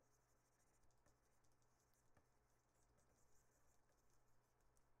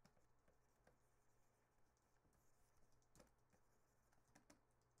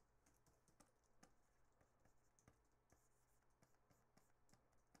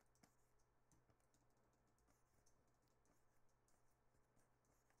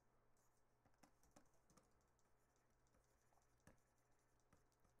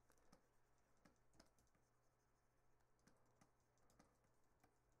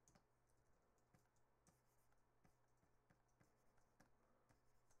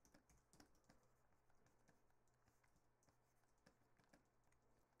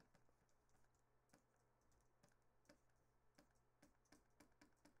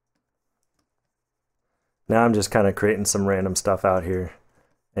 Now I'm just kind of creating some random stuff out here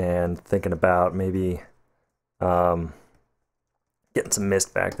and thinking about maybe Getting some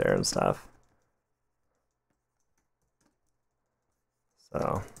mist back there and stuff.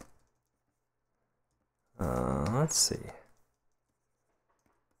 So, let's see.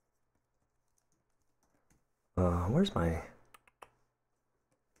 Where's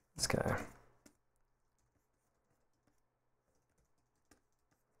this guy?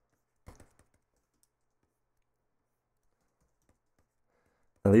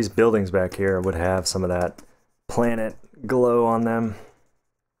 Now these buildings back here would have some of that planet glow on them.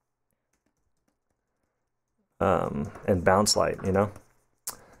 And bounce light, you know?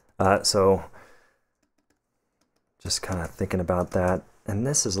 So just kind of thinking about that. And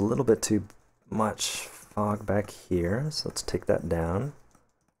this is a little bit too much fog back here. So let's take that down.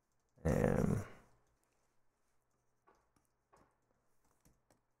 And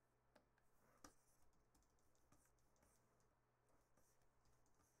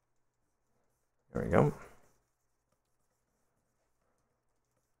there we go.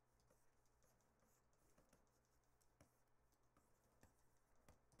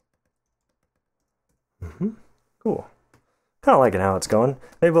 Cool. Kind of liking how it's going.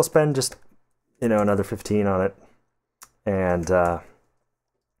 Maybe we'll spend just, you know, another 15 on it and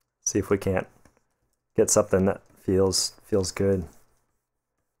see if we can't get something that feels good. I'm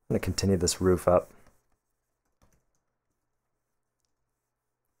going to continue this roof up.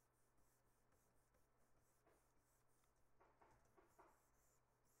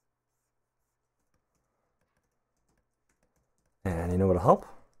 And you know what'll help?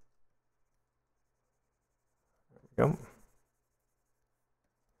 There we go.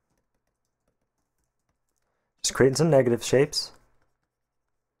 Just creating some negative shapes.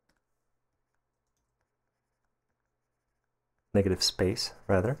 Negative space,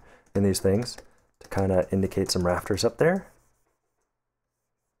 rather, in these things to kind of indicate some rafters up there.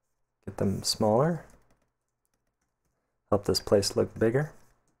 Get them smaller. Help this place look bigger.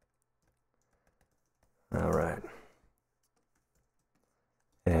 All right.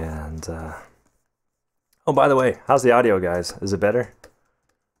 And, oh, by the way, how's the audio, guys? Is it better?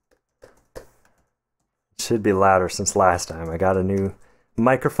 It should be louder since last time. I got a new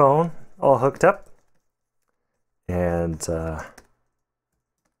microphone all hooked up. And let's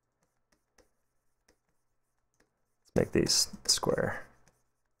make these square.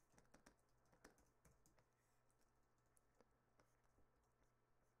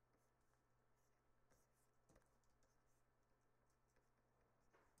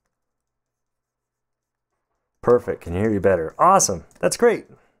 Perfect. Can hear you better. Awesome. That's great.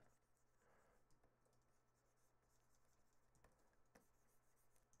 Let's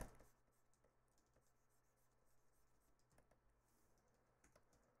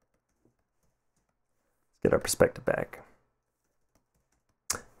get our perspective back.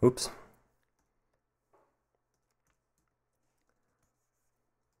 Oops.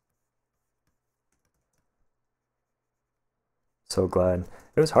 So glad.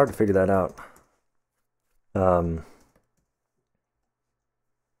 It was hard to figure that out.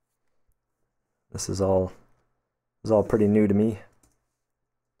 This is all pretty new to me.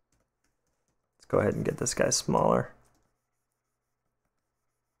 Let's go ahead and get this guy smaller.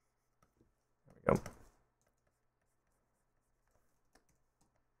 There we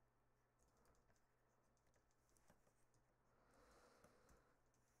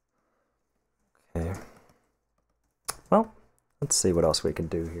go. Okay. Well, let's see what else we can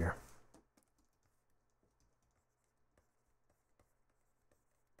do here.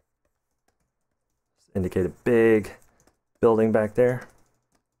 Indicate a big building back there.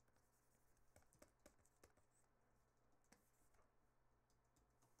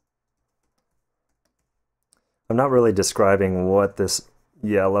 I'm not really describing what this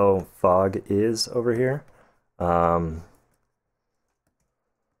yellow fog is over here.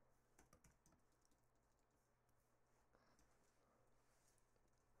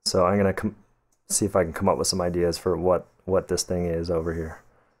 So I'm gonna see if I can come up with some ideas for what this thing is over here.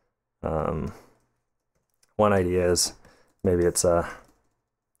 One idea is maybe it's I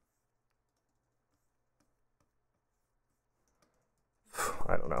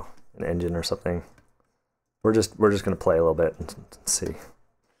don't know, an engine or something. We're just gonna play a little bit and see.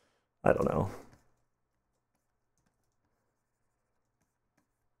 I don't know.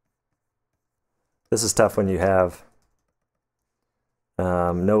 This is tough when you have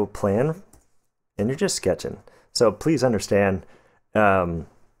no plan and you're just sketching. So please understand, you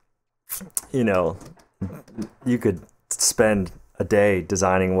know, you could spend a day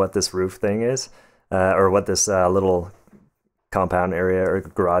designing what this roof thing is, or what this little compound area or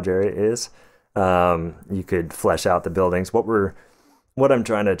garage area is. You could flesh out the buildings. What what I'm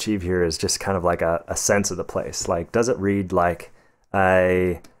trying to achieve here is just kind of like a sense of the place. Like, does it read like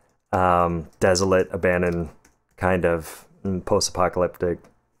a desolate, abandoned kind of post-apocalyptic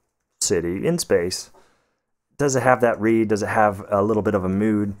city in space? Does it have that read? Does it have a little bit of a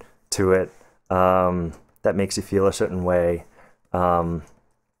mood to it that makes you feel a certain way?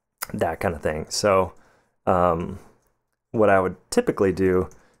 That kind of thing. So what I would typically do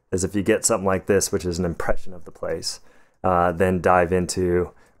is, if you get something like this, which is an impression of the place, then dive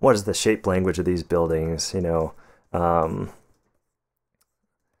into what is the shape language of these buildings, you know,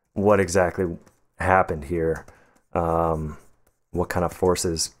 what exactly happened here, what kind of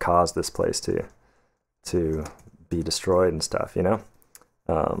forces caused this place to be destroyed and stuff, you know?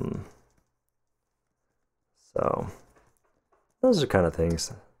 So those are kind of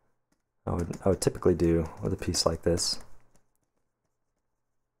things I would typically do with a piece like this.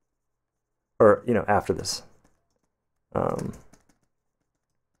 Or, you know, after this. But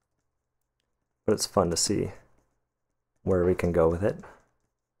it's fun to see where we can go with it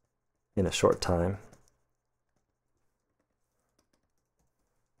in a short time.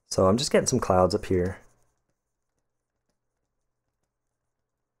 So I'm just getting some clouds up here.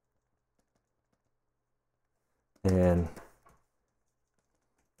 And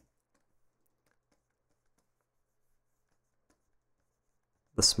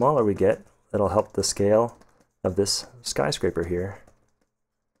the smaller we get, it'll help the scale of this skyscraper here.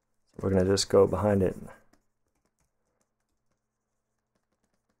 We're going to just go behind it.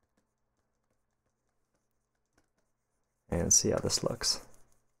 And see how this looks.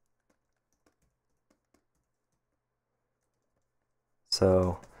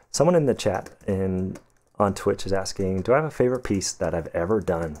 So someone in the chat on Twitch is asking, do I have a favorite piece that I've ever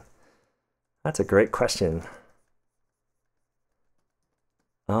done? That's a great question.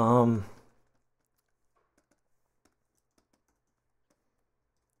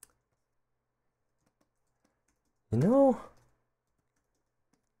 You know,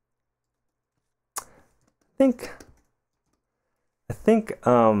 I think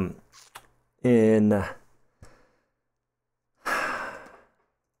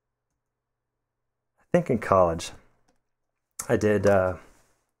in college I did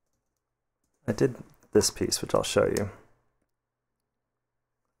this piece, which I'll show you.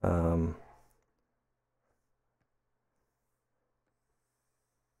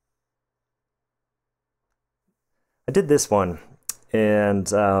 I did this one,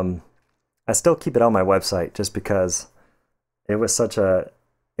 and I still keep it on my website just because it was such a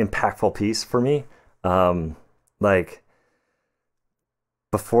impactful piece for me. Like,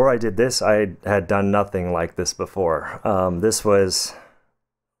 before I did this, I had done nothing like this before. This was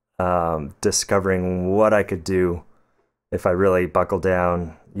discovering what I could do if I really buckle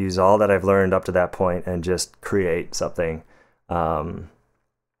down, use all that I've learned up to that point, and just create something from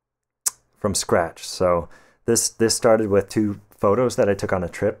scratch. So this started with 2 photos that I took on a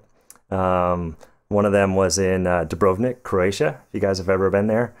trip. One of them was in Dubrovnik, Croatia. If you guys have ever been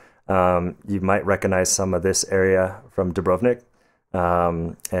there, you might recognize some of this area from Dubrovnik,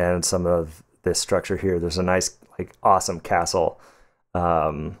 and some of this structure here. There's a nice, like, awesome castle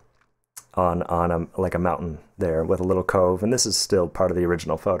on like a mountain there with a little cove, and this is still part of the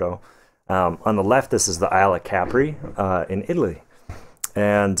original photo. On the left, this is the Isle of Capri in Italy,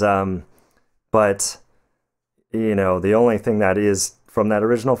 and but you know, the only thing that is from that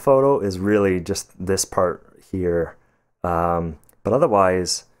original photo is really just this part here. But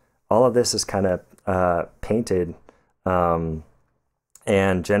otherwise, all of this is kind of painted and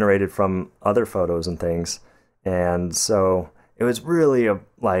generated from other photos and things. And so it was really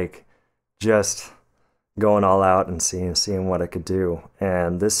like just going all out and seeing what I could do.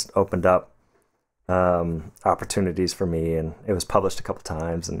 And this opened up opportunities for me, and it was published a couple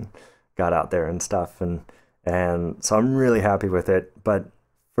times and got out there and stuff. And so I'm really happy with it, but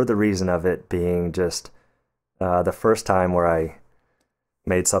for the reason of it being just the first time where I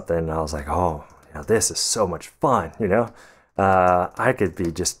made something, I was like, oh, you know, this is so much fun, you know? I could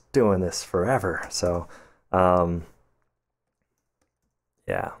be just doing this forever. So,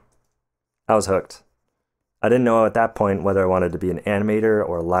 yeah, I was hooked. I didn't know at that point whether I wanted to be an animator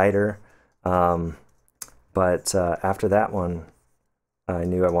or a lighter, but after that one, I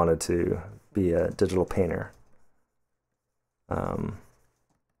knew I wanted to be a digital painter.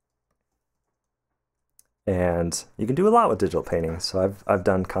 And you can do a lot with digital painting. So I've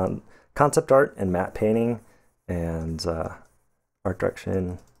done concept art and matte painting and art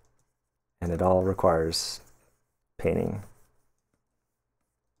direction, and it all requires painting.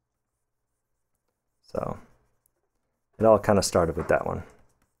 So it all kind of started with that one.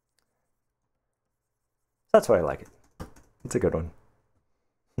 That's why I like it. It's a good one.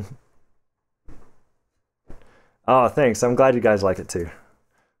 Oh, thanks. I'm glad you guys like it too.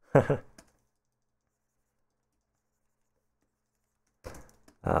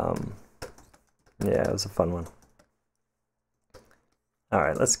 Yeah, it was a fun one. All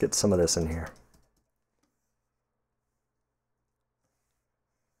right, let's get some of this in here.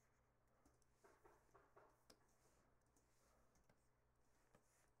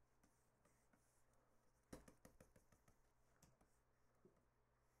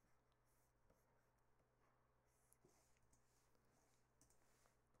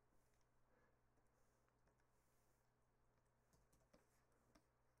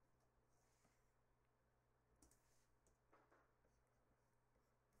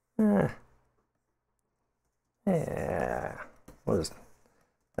 Yeah,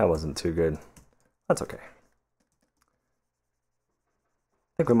 that wasn't too good. That's okay. I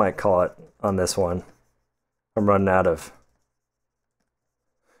think we might call it on this one. I'm running out of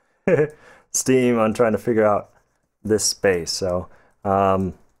steam on trying to figure out this space. So,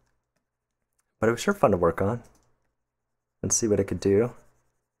 but it was sure fun to work on and see what it could do. And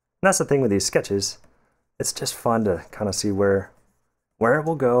that's the thing with these sketches. It's just fun to kind of see where it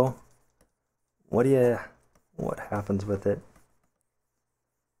will go. What happens with it?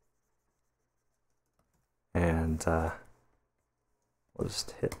 And we'll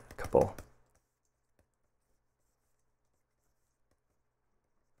just hit a couple.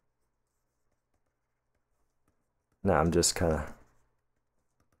 Now I'm just kind of,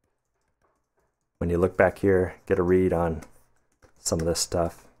 when you look back here, get a read on some of this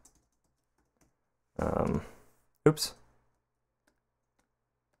stuff. Oops.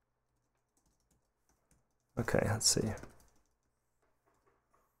 Okay, let's see.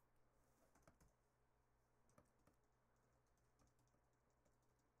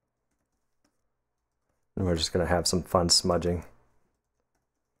 And we're just going to have some fun smudging.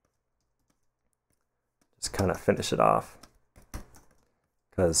 Just kind of finish it off,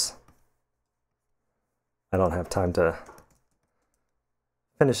 because I don't have time to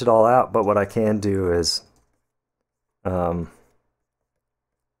finish it all out, but what I can do is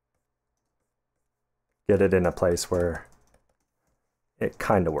get it in a place where it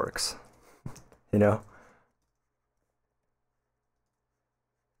kind of works, you know?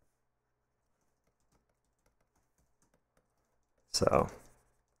 So,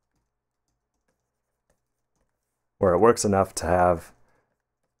 where it works enough to have,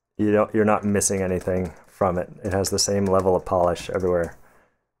 you're not missing anything from it. It has the same level of polish everywhere,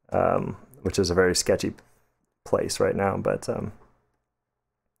 which is a very sketchy place right now, but if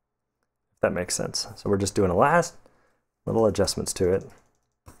that makes sense. So we're just doing a last little adjustments to it.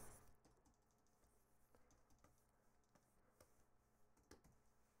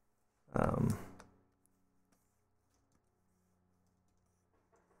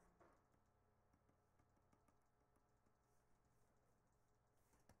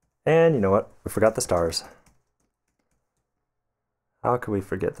 And you know what? We forgot the stars. How could we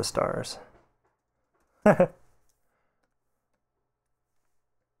forget the stars? Which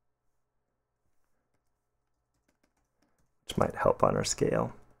might help on our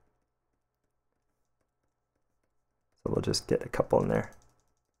scale. So we'll just get a couple in there.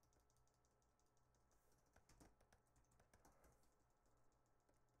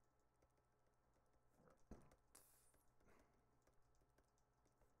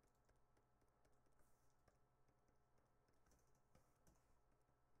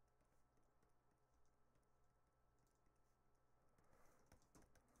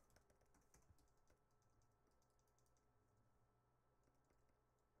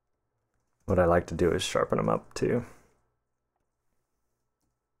 What I like to do is sharpen them up too.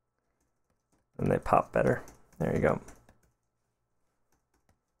 And they pop better. There you go.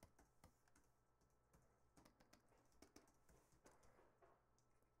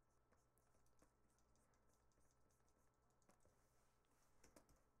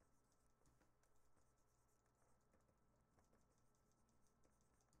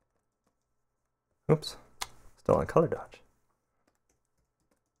 Oops, still on color dodge.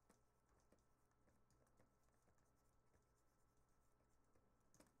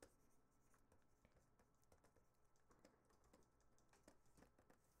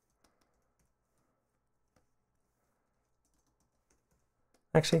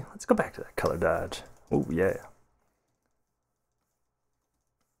 Actually, let's go back to that color dodge. Oh, yeah.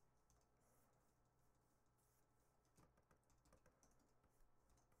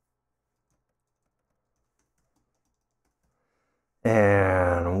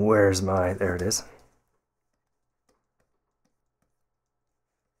 And where's my, there it is.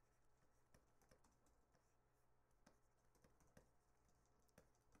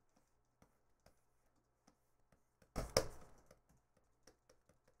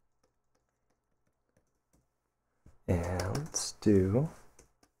 And let's do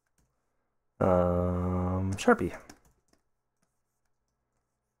Sharpie.